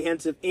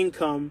comprehensive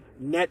income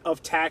net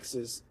of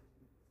taxes.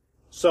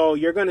 So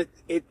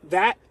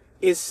that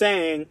is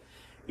saying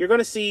you're going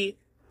to see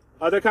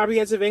other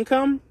comprehensive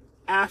income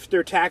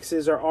after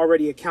taxes are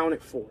already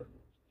accounted for.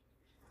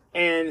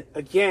 And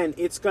again,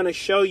 it's going to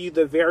show you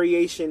the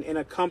variation in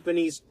a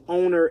company's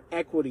owner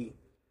equity,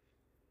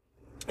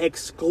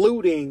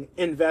 excluding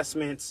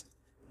investments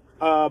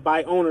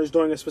by owners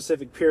during a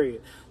specific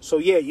period. So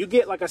yeah, you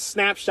get like a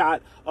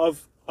snapshot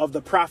of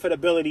the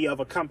profitability of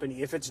a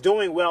company, if it's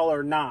doing well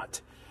or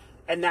not.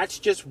 And that's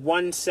just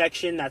one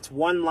section, that's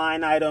one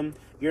line item.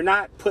 You're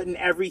not putting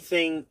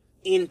everything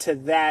into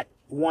that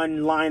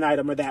one line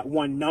item or that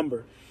one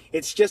number.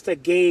 It's just a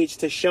gauge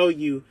to show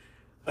you,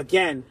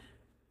 again,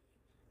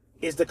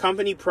 is the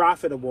company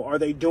profitable? Are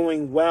they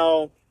doing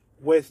well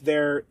with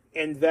their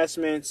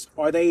investments?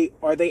 Are they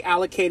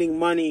allocating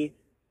money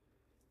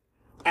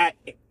at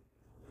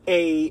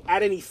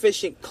an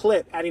efficient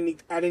clip, at an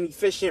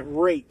efficient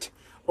rate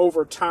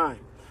over time?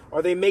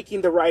 Are they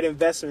making the right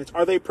investments?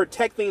 Are they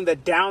protecting the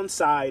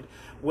downside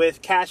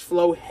with cash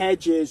flow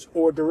hedges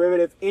or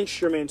derivative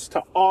instruments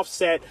to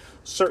offset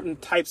certain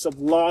types of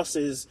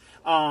losses,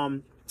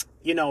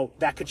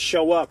 that could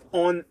show up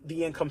on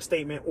the income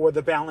statement or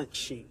the balance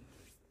sheet,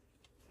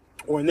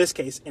 or in this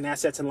case, in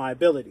assets and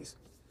liabilities?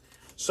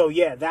 So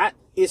yeah, that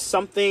is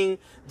something,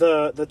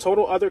 the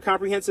total other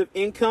comprehensive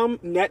income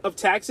net of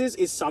taxes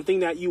is something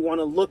that you want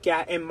to look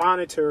at and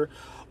monitor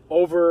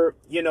over,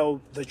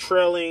 the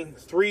trailing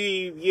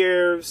 3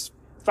 years,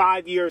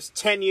 5 years,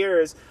 10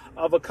 years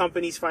of a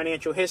company's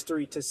financial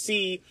history to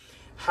see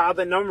how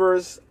the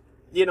numbers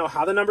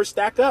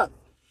stack up.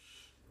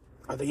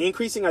 Are they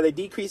increasing? Are they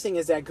decreasing?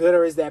 Is that good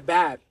or is that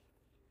bad?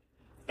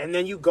 And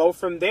then you go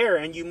from there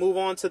and you move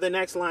on to the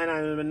next line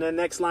item and the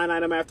next line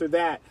item after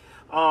that.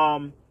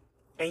 And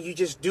you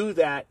just do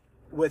that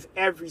with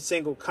every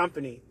single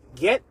company.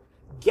 Get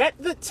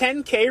the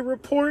 10K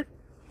report.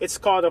 It's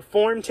called a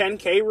Form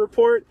 10K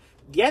report.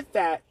 Get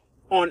that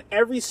on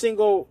every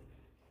single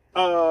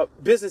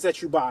business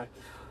that you buy.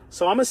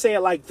 So I'm going to say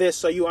it like this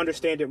so you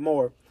understand it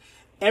more.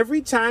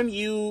 Every time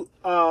you,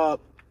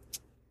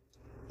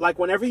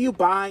 whenever you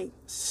buy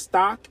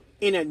stock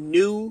in a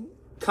new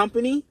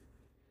company,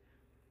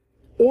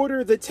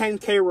 order the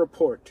 10K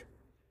report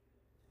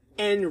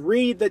and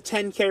read the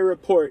 10K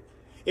report.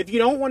 If you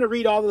don't want to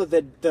read all of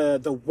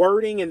the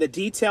wording and the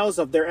details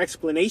of their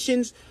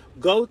explanations,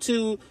 go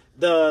to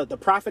the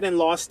profit and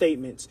loss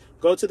statements.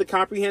 Go to the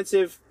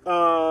comprehensive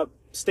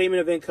statement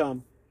of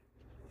income,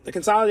 the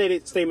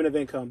consolidated statement of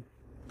income.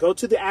 Go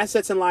to the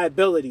assets and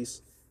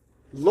liabilities.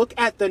 Look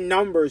at the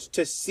numbers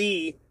to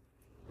see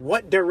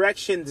what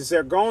directions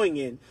they're going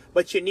in.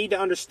 But you need to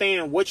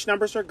understand which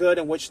numbers are good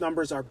and which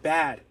numbers are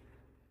bad.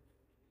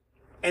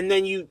 And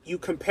then you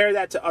compare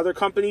that to other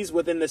companies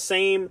within the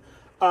same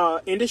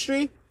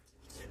industry.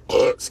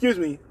 Excuse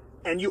me.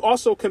 And you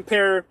also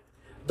compare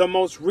the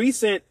most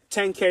recent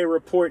 10K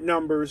report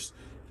numbers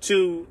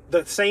to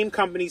the same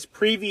company's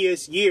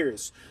previous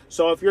years.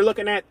 So if you're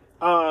looking at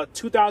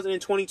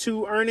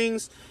 2022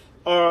 earnings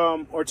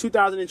or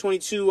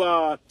 2022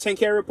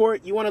 10K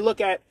report, you want to look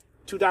at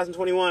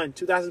 2021,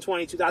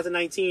 2020,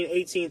 2019,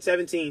 18,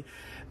 17.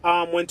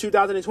 When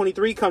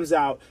 2023 comes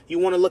out, you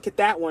want to look at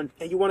that one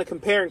and you want to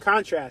compare and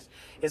contrast.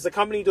 Is the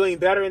company doing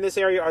better in this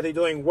area? Are they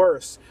doing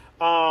worse?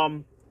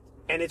 And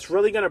it's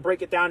really going to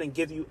break it down and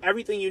give you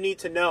everything you need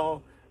to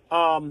know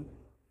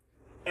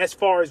as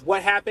far as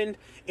what happened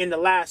in the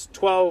last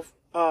 12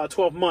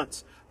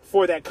 months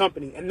for that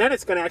company. And then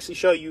it's going to actually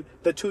show you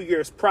the 2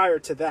 years prior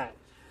to that.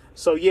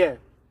 So yeah,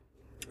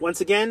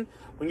 once again,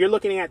 when you're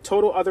looking at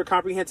total other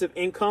comprehensive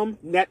income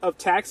net of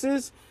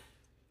taxes,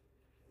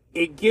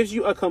 It gives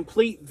you a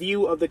complete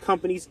view of the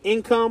company's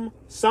income,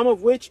 some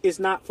of which is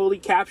not fully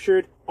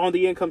captured on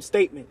the income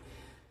statement.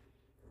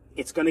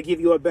 It's going to give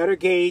you a better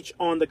gauge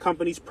on the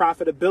company's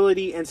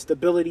profitability and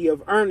stability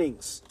of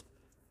earnings.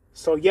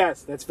 So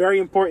yes, that's very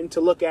important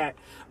to look at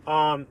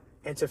and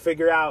to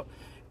figure out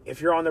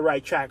if you're on the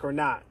right track or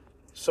not.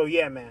 So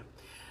yeah, man,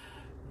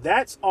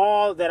 that's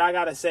all that I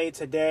got to say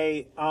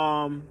today.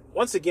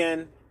 Once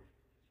again,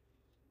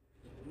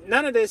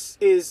 none of this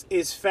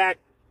is fact.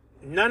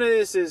 None of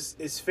this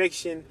is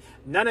fiction.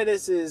 None of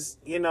this is,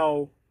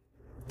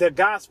 the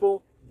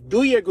gospel.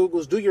 Do your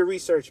Googles, do your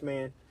research,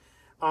 man.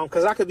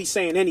 Because I could be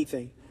saying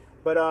anything.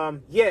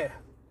 But, yeah.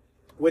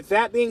 With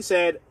that being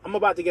said, I'm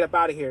about to get up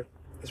out of here.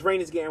 This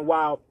rain is getting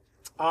wild.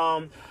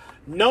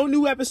 No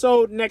new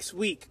episode next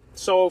week.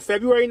 So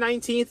February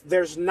 19th,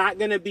 there's not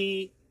going to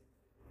be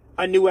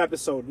a new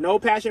episode. No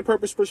Passion,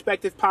 Purpose,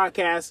 Perspective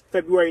podcast,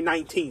 February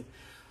 19th.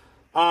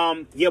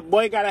 Your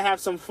boy got to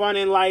have some fun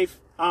in life.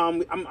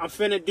 I'm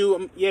finna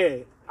do,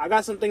 I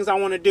got some things I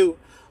want to do.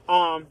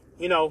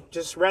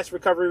 Just rest,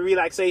 recovery,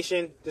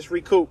 relaxation, just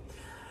recoup.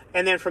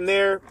 And then from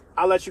there,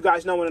 I'll let you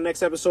guys know when the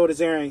next episode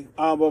is airing.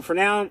 But for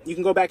now, you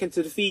can go back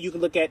into the feed. You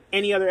can look at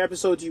any other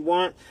episodes you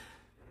want.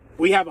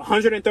 We have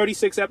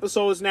 136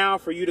 episodes now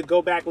for you to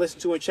go back, listen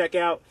to, and check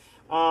out.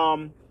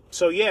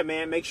 So yeah,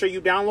 man, make sure you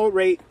download,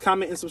 rate,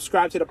 comment, and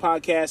subscribe to the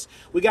podcast.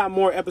 We got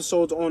more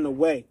episodes on the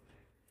way.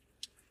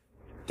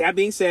 That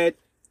being said,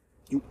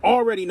 you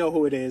already know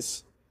who it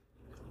is.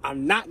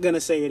 I'm not going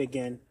to say it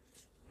again.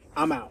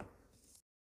 I'm out.